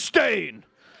like, you're staying.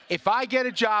 If I get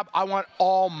a job, I want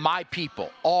all my people,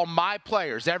 all my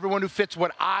players, everyone who fits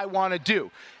what I want to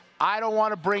do. I don't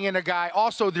want to bring in a guy.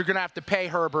 Also, they're going to have to pay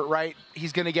Herbert, right?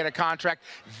 He's going to get a contract.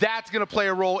 That's going to play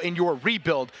a role in your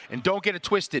rebuild. And don't get it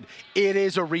twisted. It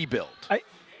is a rebuild.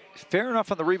 Fair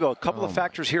enough on the rebuild. A couple of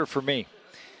factors here for me.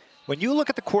 When you look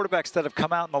at the quarterbacks that have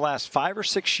come out in the last 5 or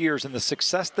 6 years and the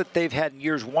success that they've had in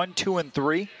years 1, 2, and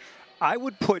 3, I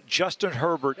would put Justin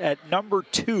Herbert at number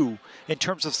 2 in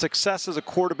terms of success as a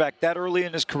quarterback that early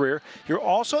in his career. You're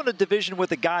also in a division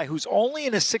with a guy who's only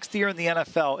in his 6th year in the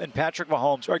NFL, in Patrick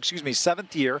Mahomes, or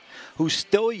 7th year, who's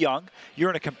still young. You're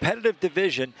in a competitive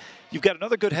division. You've got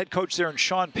another good head coach there in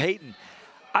Sean Payton.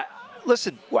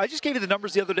 Listen, I just gave you the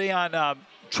numbers the other day on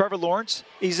Trevor Lawrence.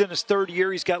 He's in his 3rd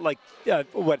year. He's got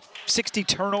 60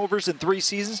 turnovers in 3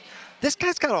 seasons. This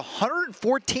guy's got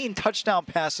 114 touchdown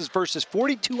passes versus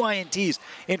 42 INTs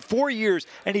in 4 years,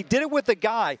 and he did it with a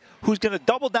guy who's going to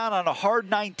double down on a hard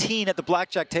 19 at the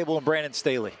blackjack table in Brandon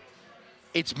Staley.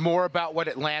 It's more about what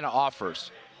Atlanta offers.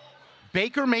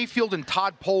 Baker Mayfield and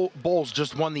Todd Bowles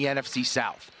just won the NFC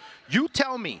South. You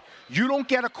tell me you don't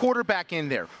get a quarterback in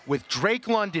there with Drake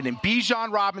London and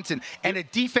Bijan Robinson and a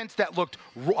defense that looked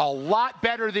a lot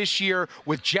better this year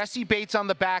with Jesse Bates on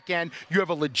the back end. You have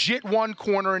a legit one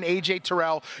corner in A.J.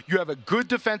 Terrell. You have a good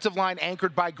defensive line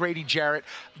anchored by Grady Jarrett.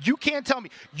 You can't tell me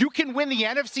you can win the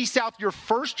NFC South your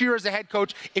first year as a head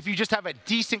coach if you just have a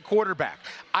decent quarterback.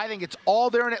 I think it's all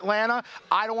there in Atlanta.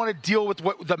 I don't want to deal with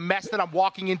the mess that I'm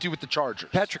walking into with the Chargers.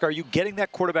 Patrick, are you getting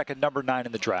that quarterback at number 9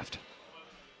 in the draft?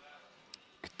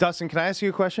 Dustin, can I ask you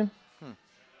a question?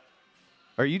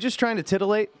 Are you just trying to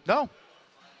titillate? No,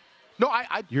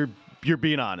 You're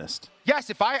being honest.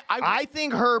 Yes, if I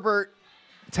think Herbert,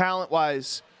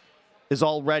 talent-wise, is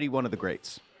already one of the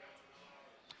greats.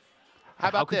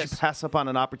 How could you pass up on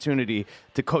an opportunity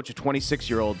to coach a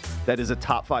 26-year-old that is a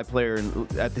top 5 player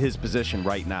at his position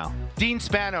right now? Dean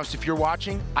Spanos, if you're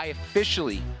watching, I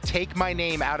officially take my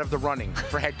name out of the running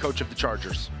for head coach of the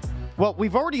Chargers. Well,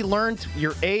 we've already learned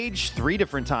your age 3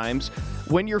 different times,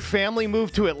 when your family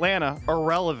moved to Atlanta,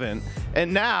 irrelevant,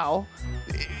 and now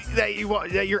that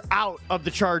you're out of the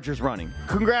Chargers running.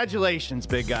 Congratulations,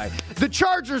 big guy. The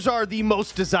Chargers are the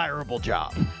most desirable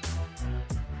job.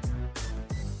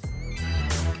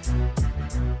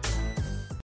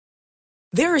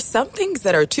 There are some things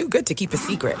that are too good to keep a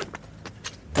secret.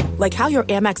 Like how your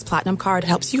Amex Platinum card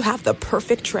helps you have the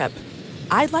perfect trip.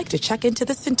 I'd like to check into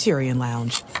the Centurion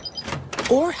Lounge.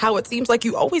 Or how it seems like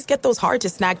you always get those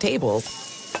hard-to-snag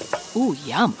tables. Ooh,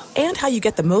 yum. And how you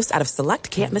get the most out of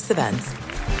select can't-miss events.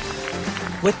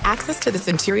 With access to the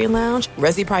Centurion Lounge,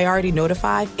 Resi Priority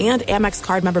Notify, and Amex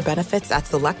card member benefits at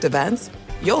select events,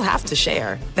 you'll have to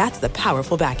share. That's the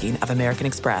powerful backing of American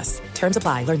Express. Terms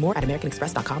apply. Learn more at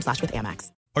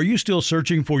americanexpress.com/withAmex. Are you still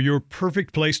searching for your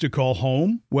perfect place to call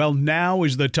home? Well, now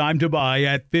is the time to buy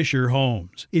at Fisher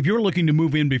Homes. If you're looking to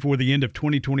move in before the end of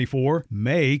 2024,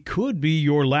 May could be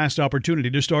your last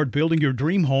opportunity to start building your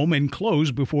dream home and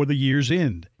close before the year's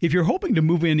end. If you're hoping to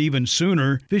move in even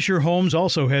sooner, Fisher Homes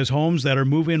also has homes that are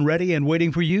move-in ready and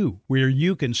waiting for you, where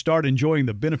you can start enjoying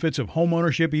the benefits of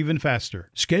homeownership even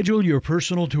faster. Schedule your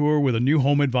personal tour with a new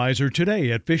home advisor today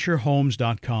at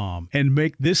FisherHomes.com and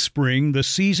make this spring the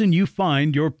season you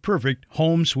find your perfect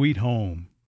home sweet home.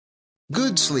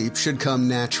 Good sleep should come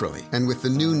naturally, and with the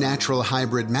new Natural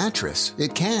Hybrid mattress,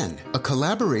 it can. A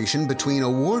collaboration between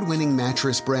award-winning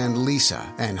mattress brand Leesa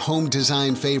and home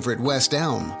design favorite West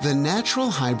Elm, the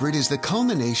Natural Hybrid is the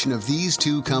culmination of these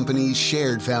two companies'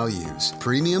 shared values: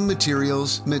 premium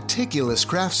materials, meticulous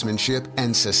craftsmanship,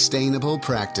 and sustainable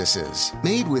practices.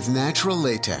 Made with natural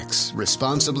latex,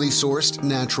 responsibly sourced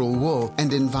natural wool,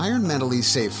 and environmentally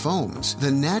safe foams,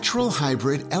 the Natural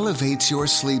Hybrid elevates your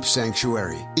sleep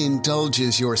sanctuary, indulges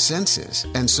your senses,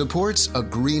 and supports a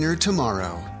greener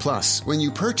tomorrow. Plus, when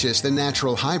you purchase the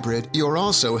Natural Hybrid, you're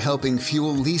also helping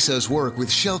fuel Leesa's work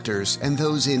with shelters and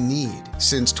those in need.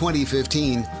 Since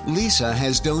 2015, Leesa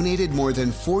has donated more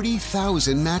than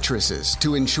 40,000 mattresses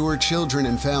to ensure children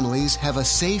and families have a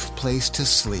safe place to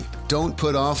sleep. Don't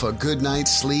put off a good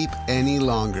night's sleep any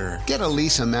longer. Get a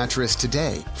Leesa mattress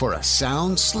today for a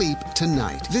sound sleep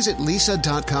tonight. Visit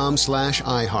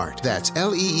leesa.com/iHeart. That's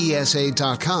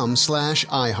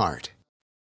LEESA.com/iHeart.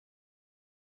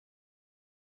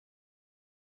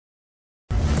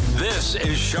 This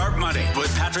is Sharp Money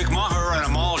with Patrick Maher and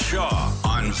Amal Shaw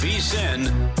on VSiN,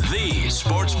 the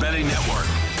Sports Betting Network.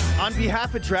 On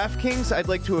behalf of DraftKings, I'd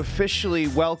like to officially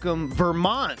welcome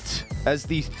Vermont as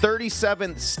the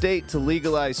 37th state to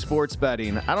legalize sports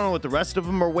betting. I don't know what the rest of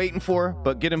them are waiting for,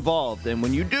 but get involved. And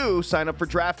when you do, sign up for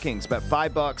DraftKings. Bet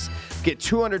 $5, get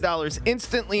 $200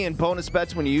 instantly in bonus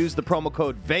bets when you use the promo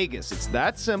code VEGAS. It's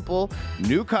that simple.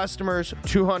 New customers,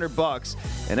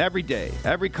 $200. And every day,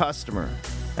 every customer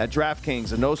at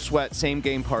DraftKings, a no-sweat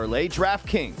same-game parlay.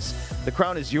 DraftKings, the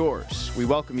crown is yours. We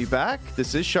welcome you back.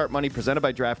 This is Sharp Money presented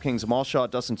by DraftKings. Amal Shaw,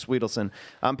 Dustin Sweetelson.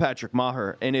 I'm Patrick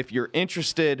Maher. And if you're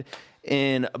interested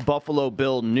in Buffalo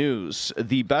Bill news,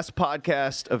 the best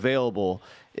podcast available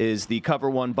is the Cover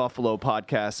One Buffalo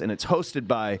podcast, and it's hosted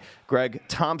by Greg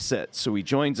Thompson. So he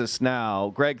joins us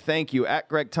now. Greg, thank you. At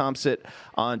Greg Thompson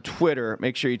on Twitter.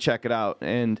 Make sure you check it out.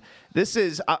 And this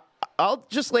is... I'll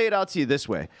just lay it out to you this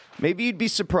way. Maybe you'd be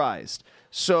surprised.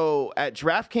 So at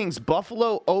DraftKings,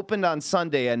 Buffalo opened on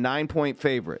Sunday a 9-point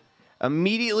favorite.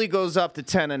 Immediately goes up to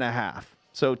 10.5.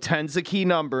 So 10's a key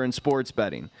number in sports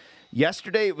betting.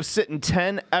 Yesterday, it was sitting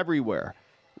 10 everywhere.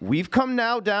 We've come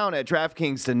now down at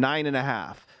DraftKings to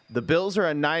 9.5. The Bills are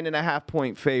a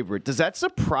 9.5-point favorite. Does that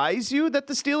surprise you that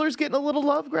the Steelers getting a little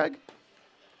love, Greg?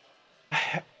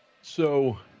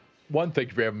 So, one, thank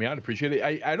you for having me on. Appreciate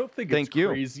it. I don't think it's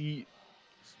crazy.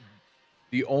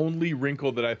 The only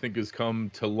wrinkle that I think has come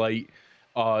to light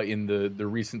in the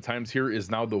recent times here is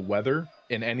now the weather.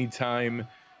 And anytime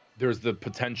there's the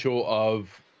potential of,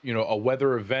 a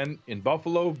weather event in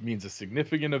Buffalo means a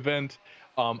significant event.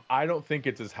 I don't think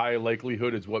it's as high a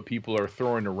likelihood as what people are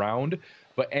throwing around.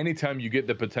 But anytime you get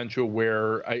the potential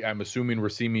where I'm assuming we're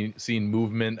seeing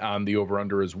movement on the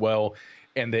over-under as well,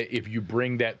 and that if you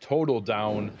bring that total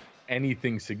down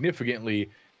anything significantly,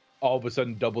 all of a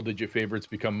sudden double-digit favorites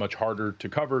become much harder to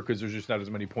cover because there's just not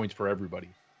as many points for everybody.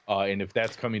 And if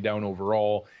that's coming down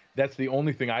overall, that's the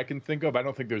only thing I can think of. I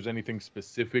don't think there's anything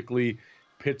specifically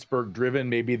Pittsburgh-driven.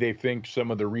 Maybe they think some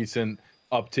of the recent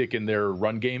uptick in their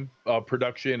run game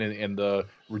production and the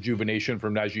rejuvenation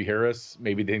from Najee Harris,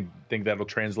 maybe they think that'll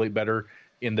translate better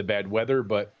in the bad weather.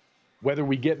 But whether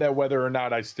we get that weather or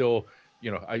not, I still...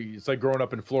 it's like growing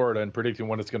up in Florida and predicting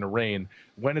when it's going to rain.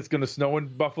 When it's going to snow in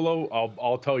Buffalo,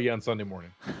 I'll tell you on Sunday morning.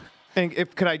 And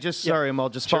I'll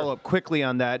just follow up quickly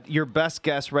on that. Your best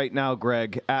guess right now,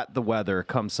 Greg, at the weather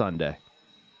come Sunday.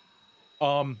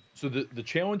 So the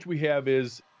challenge we have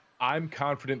is I'm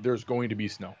confident there's going to be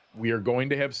snow. We are going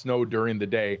to have snow during the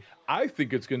day. I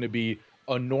think it's going to be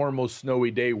a normal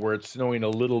snowy day where it's snowing a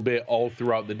little bit all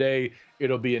throughout the day.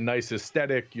 It'll be a nice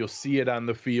aesthetic. You'll see it on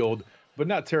the field, but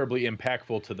not terribly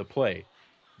impactful to the play.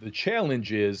 The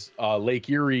challenge is Lake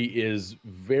Erie is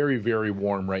very, very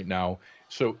warm right now.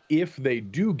 So if they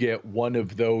do get one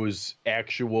of those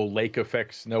actual lake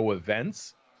effect snow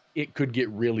events, it could get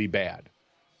really bad.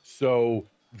 So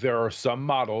there are some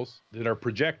models that are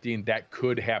projecting that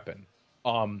could happen.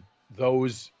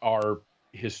 Those are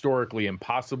historically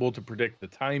impossible to predict the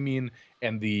timing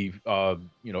and the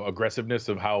aggressiveness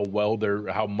of how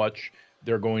much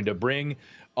they're going to bring.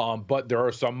 But there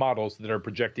are some models that are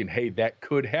projecting, hey, that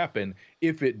could happen.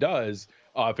 If it does,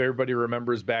 if everybody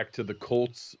remembers back to the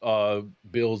Colts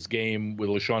Bills game with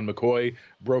LaShawn McCoy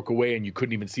broke away and you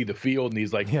couldn't even see the field and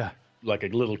he's like a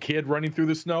little kid running through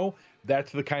the snow.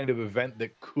 That's the kind of event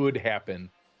that could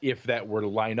happen if that were to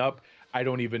line up. I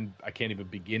can't even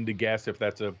begin to guess if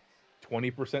that's a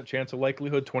 20% chance of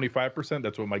likelihood, 25%.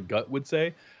 That's what my gut would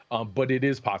say. But it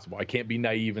is possible. I can't be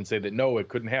naive and say that, no, it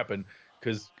couldn't happen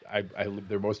because I lived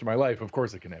there most of my life. Of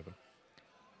course it can happen.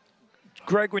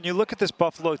 Greg, when you look at this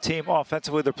Buffalo team,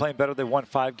 offensively, they're playing better. They won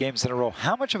 5 games in a row.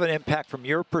 How much of an impact from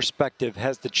your perspective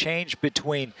has the change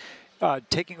between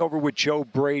taking over with Joe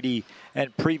Brady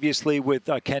and previously with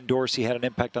Ken Dorsey had an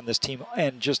impact on this team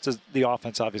and just as the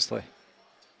offense, obviously?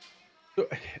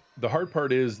 The hard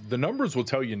part is the numbers will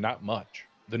tell you not much.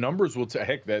 The numbers will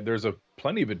there's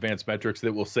plenty of advanced metrics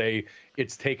that will say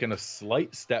it's taken a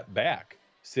slight step back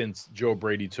since Joe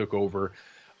Brady took over.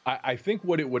 I think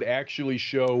what it would actually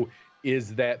show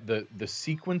is that the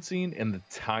sequencing and the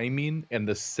timing and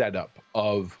the setup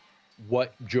of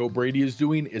what Joe Brady is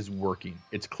doing is working.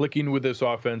 It's clicking with this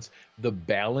offense. The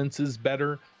balance is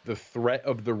better. The threat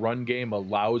of the run game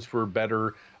allows for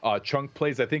better chunk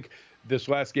plays. I think this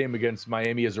last game against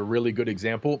Miami is a really good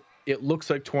example. It looks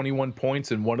like 21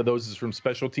 points, and one of those is from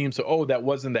special teams. So, that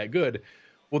wasn't that good.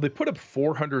 Well, they put up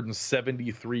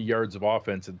 473 yards of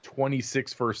offense and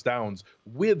 26 first downs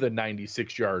with a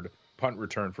 96-yard punt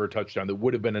return for a touchdown. That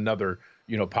would have been another,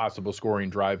 possible scoring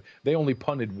drive. They only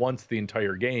punted once the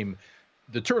entire game.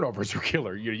 the turnovers were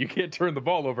killer. You can't turn the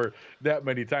ball over that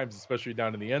many times, especially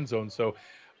down in the end zone. So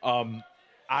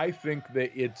I think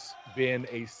that it's been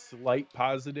a slight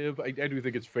positive. I do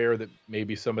think it's fair that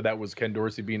maybe some of that was Ken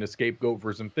Dorsey being a scapegoat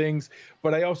for some things,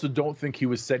 but I also don't think he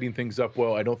was setting things up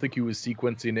well. I don't think he was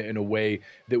sequencing it in a way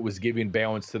that was giving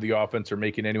balance to the offense or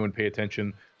making anyone pay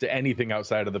attention to anything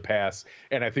outside of the pass.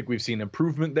 And I think we've seen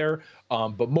improvement there,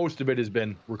 but most of it has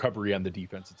been recovery on the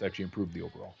defense. It's actually improved the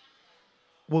overall.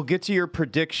 We'll get to your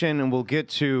prediction and we'll get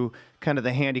to kind of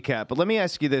the handicap, but let me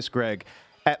ask you this, Greg.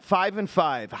 At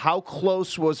 5-5, how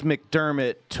close was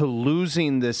McDermott to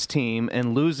losing this team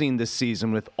and losing this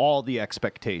season with all the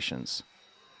expectations?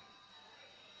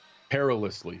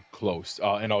 Perilously close.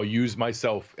 And I'll use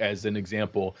myself as an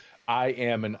example. I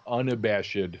am an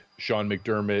unabashed Sean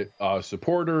McDermott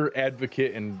supporter,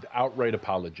 advocate, and outright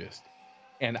apologist.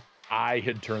 And I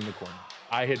had turned the corner.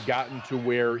 I had gotten to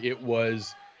where it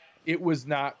was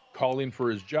not calling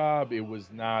for his job. It was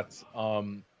not,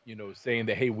 saying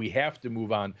that, hey, we have to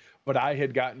move on. But I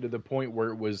had gotten to the point where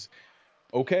it was,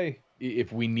 okay,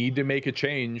 if we need to make a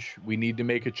change, we need to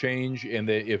make a change. And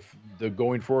that if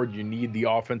going forward, you need the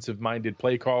offensive-minded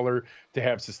play caller to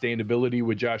have sustainability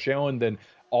with Josh Allen, then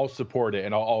I'll support it.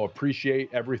 And I'll appreciate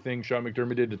everything Sean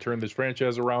McDermott did to turn this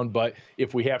franchise around. But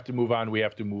if we have to move on, we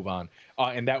have to move on.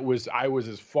 And I was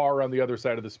as far on the other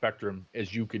side of the spectrum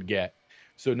as you could get.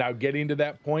 So now getting to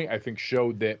that point, I think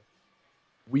showed that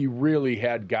we really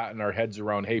had gotten our heads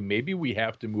around, hey, maybe we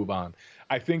have to move on.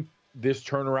 I think this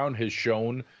turnaround has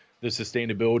shown the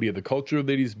sustainability of the culture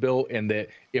that he's built, and that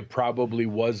it probably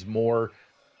was more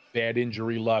bad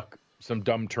injury luck, some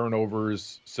dumb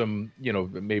turnovers, some,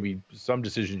 maybe some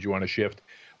decisions you want to shift.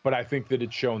 But I think that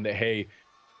it's shown that, hey,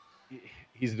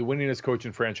 he's the winningest coach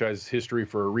in franchise history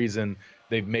for a reason.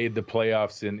 They've made the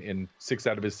playoffs in 6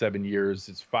 out of his 7 years.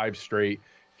 It's 5 straight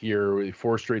here,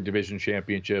 4 straight division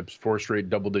championships, 4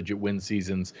 straight double-digit win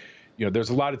seasons.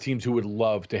 There's a lot of teams who would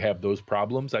love to have those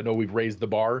problems. I know we've raised the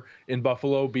bar in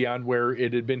Buffalo beyond where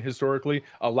it had been historically.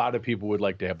 A lot of people would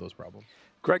like to have those problems.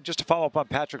 Greg, just to follow up on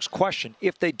Patrick's question,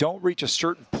 if they don't reach a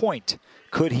certain point,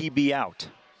 could he be out?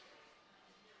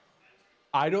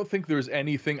 I don't think there's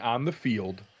anything on the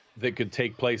field that could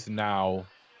take place now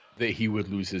that he would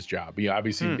lose his job.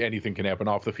 Obviously, anything can happen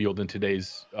off the field in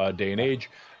today's day and age.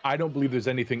 I don't believe there's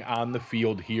anything on the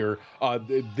field here.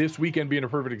 This weekend being a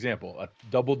perfect example, a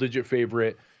double-digit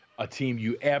favorite, a team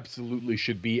you absolutely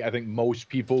should be. I think most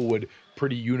people would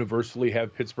pretty universally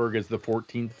have Pittsburgh as the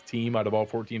 14th team out of all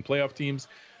 14 playoff teams.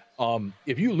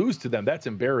 If you lose to them, that's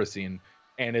embarrassing,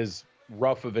 and as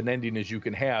rough of an ending as you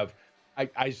can have.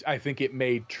 I think it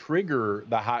may trigger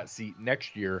the hot seat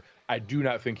next year. I do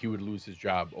not think he would lose his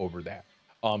job over that.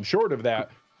 Short of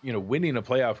that, winning a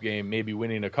playoff game, maybe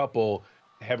winning a couple,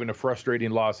 having a frustrating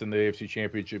loss in the AFC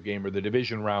Championship game or the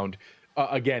division round,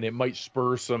 again, it might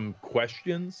spur some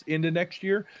questions into next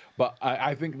year. But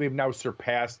I think they've now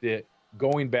surpassed it,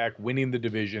 going back, winning the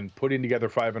division, putting together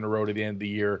 5 in a row to the end of the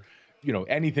year.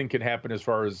 Anything can happen as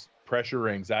far as pressure or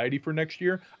anxiety for next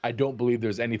year. I don't believe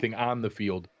there's anything on the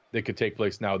field that could take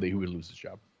place now that he would lose his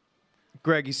job.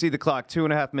 Greg, you see the clock,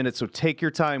 2.5 minutes, so take your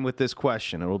time with this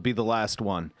question. It will be the last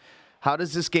one. How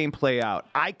does this game play out?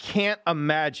 I can't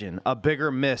imagine a bigger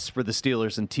miss for the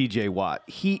Steelers than TJ Watt.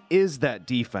 He is that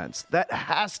defense. That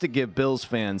has to give Bills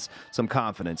fans some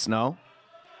confidence, no?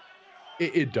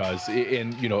 It does.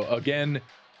 And, again,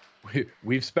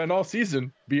 we've spent all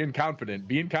season being confident.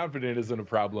 Being confident isn't a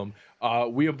problem.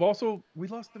 We lost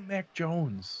to Mac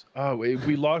Jones.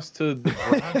 We lost to the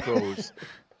Broncos.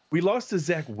 We lost to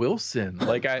Zach Wilson.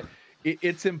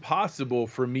 It's impossible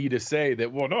for me to say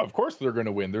that, well, no, of course they're going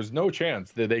to win. There's no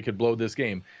chance that they could blow this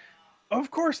game.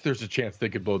 Of course there's a chance they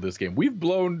could blow this game. We've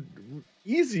blown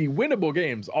easy, winnable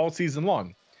games all season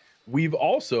long. We've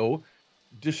also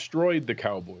destroyed the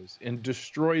Cowboys and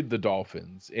destroyed the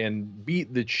Dolphins and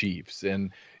beat the Chiefs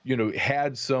and,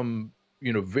 had some,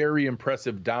 very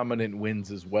impressive dominant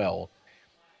wins as well.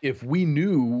 If we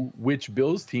knew which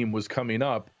Bills team was coming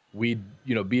up, we'd,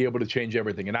 be able to change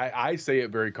everything. And I say it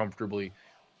very comfortably.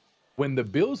 When the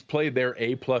Bills play their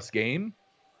A+ game,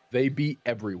 they beat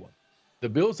everyone. The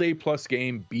Bills' A+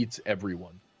 game beats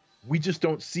everyone. We just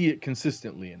don't see it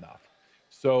consistently enough.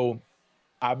 So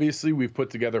obviously we've put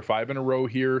together 5 in a row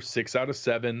here, 6 out of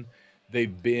 7.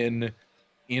 They've been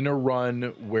in a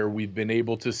run where we've been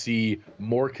able to see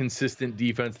more consistent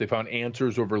defense. They found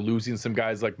answers over losing some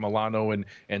guys like Milano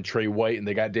and Trey White, and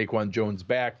they got Daquan Jones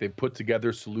back. They've put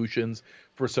together solutions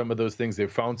for some of those things. They've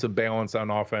found some balance on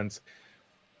offense.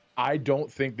 I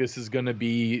don't think this is going to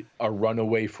be a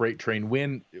runaway freight train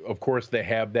win. Of course, they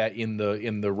have that in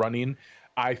the running.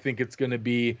 I think it's going to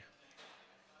be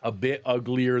a bit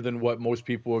uglier than what most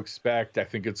people expect. I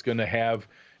think it's going to have,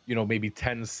 maybe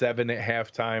 10-7 at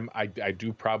halftime. I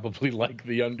do probably like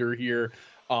the under here.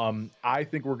 I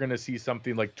think we're going to see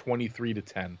something like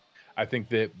 23-10. I think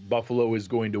that Buffalo is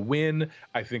going to win.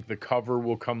 I think the cover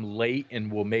will come late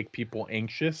and will make people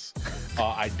anxious.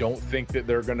 I don't think that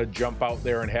they're going to jump out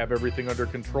there and have everything under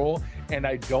control. And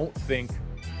I don't think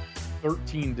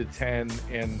 13-10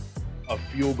 and a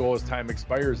field goal as time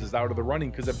expires is out of the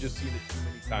running, because I've just seen it too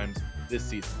many times this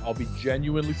season. I'll be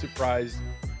genuinely surprised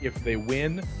if they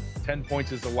win. 10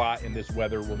 points is a lot, and this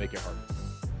weather will make it hard.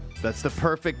 That's the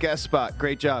perfect guest spot.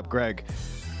 Great job, Greg.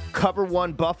 Cover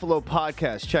One Buffalo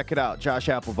podcast. Check it out. Josh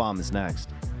Applebaum is next.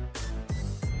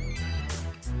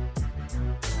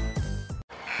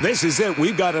 This is it.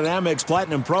 We've got an Amex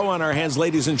Platinum Pro on our hands,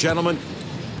 ladies and gentlemen.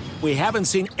 We haven't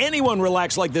seen anyone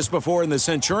relax like this before in the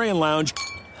Centurion Lounge.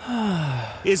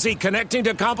 Is he connecting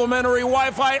to complimentary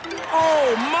Wi-Fi?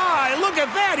 Oh, my. Look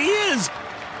at that. He is.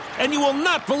 And you will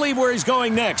not believe where he's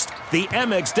going next. The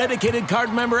Amex dedicated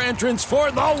card member entrance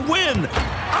for the win.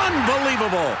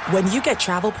 Unbelievable. When you get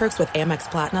travel perks with Amex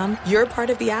Platinum, you're part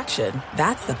of the action.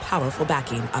 That's the powerful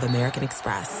backing of American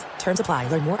Express. Terms apply.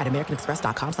 Learn more at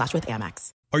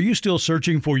americanexpress.com/withAmex. Are you still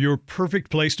searching for your perfect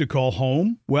place to call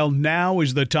home? Well, now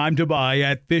is the time to buy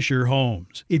at Fisher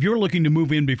Homes. If you're looking to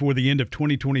move in before the end of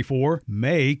 2024,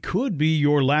 May could be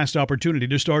your last opportunity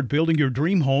to start building your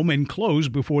dream home and close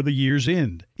before the year's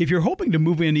end. If you're hoping to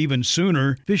move in even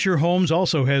sooner, Fisher Homes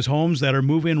also has homes that are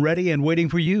move-in ready and waiting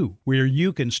for you, where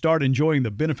you can start enjoying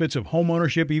the benefits of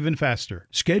homeownership even faster.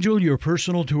 Schedule your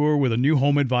personal tour with a new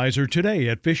home advisor today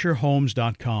at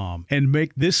FisherHomes.com and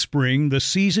make this spring the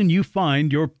season you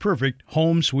find your perfect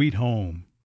home sweet home.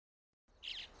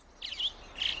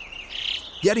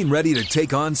 Getting ready to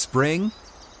take on spring?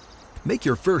 Make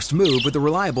your first move with the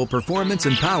reliable performance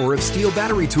and power of Steel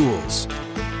battery tools.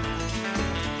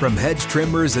 From hedge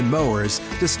trimmers and mowers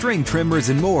to string trimmers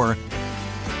and more,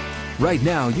 right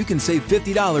now you can save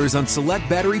 $50 on select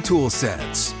battery tool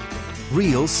sets.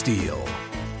 Real Steel.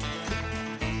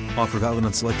 Offer valid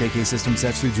on select AK system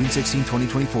sets through June 16,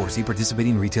 2024. See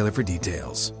participating retailer for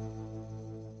details.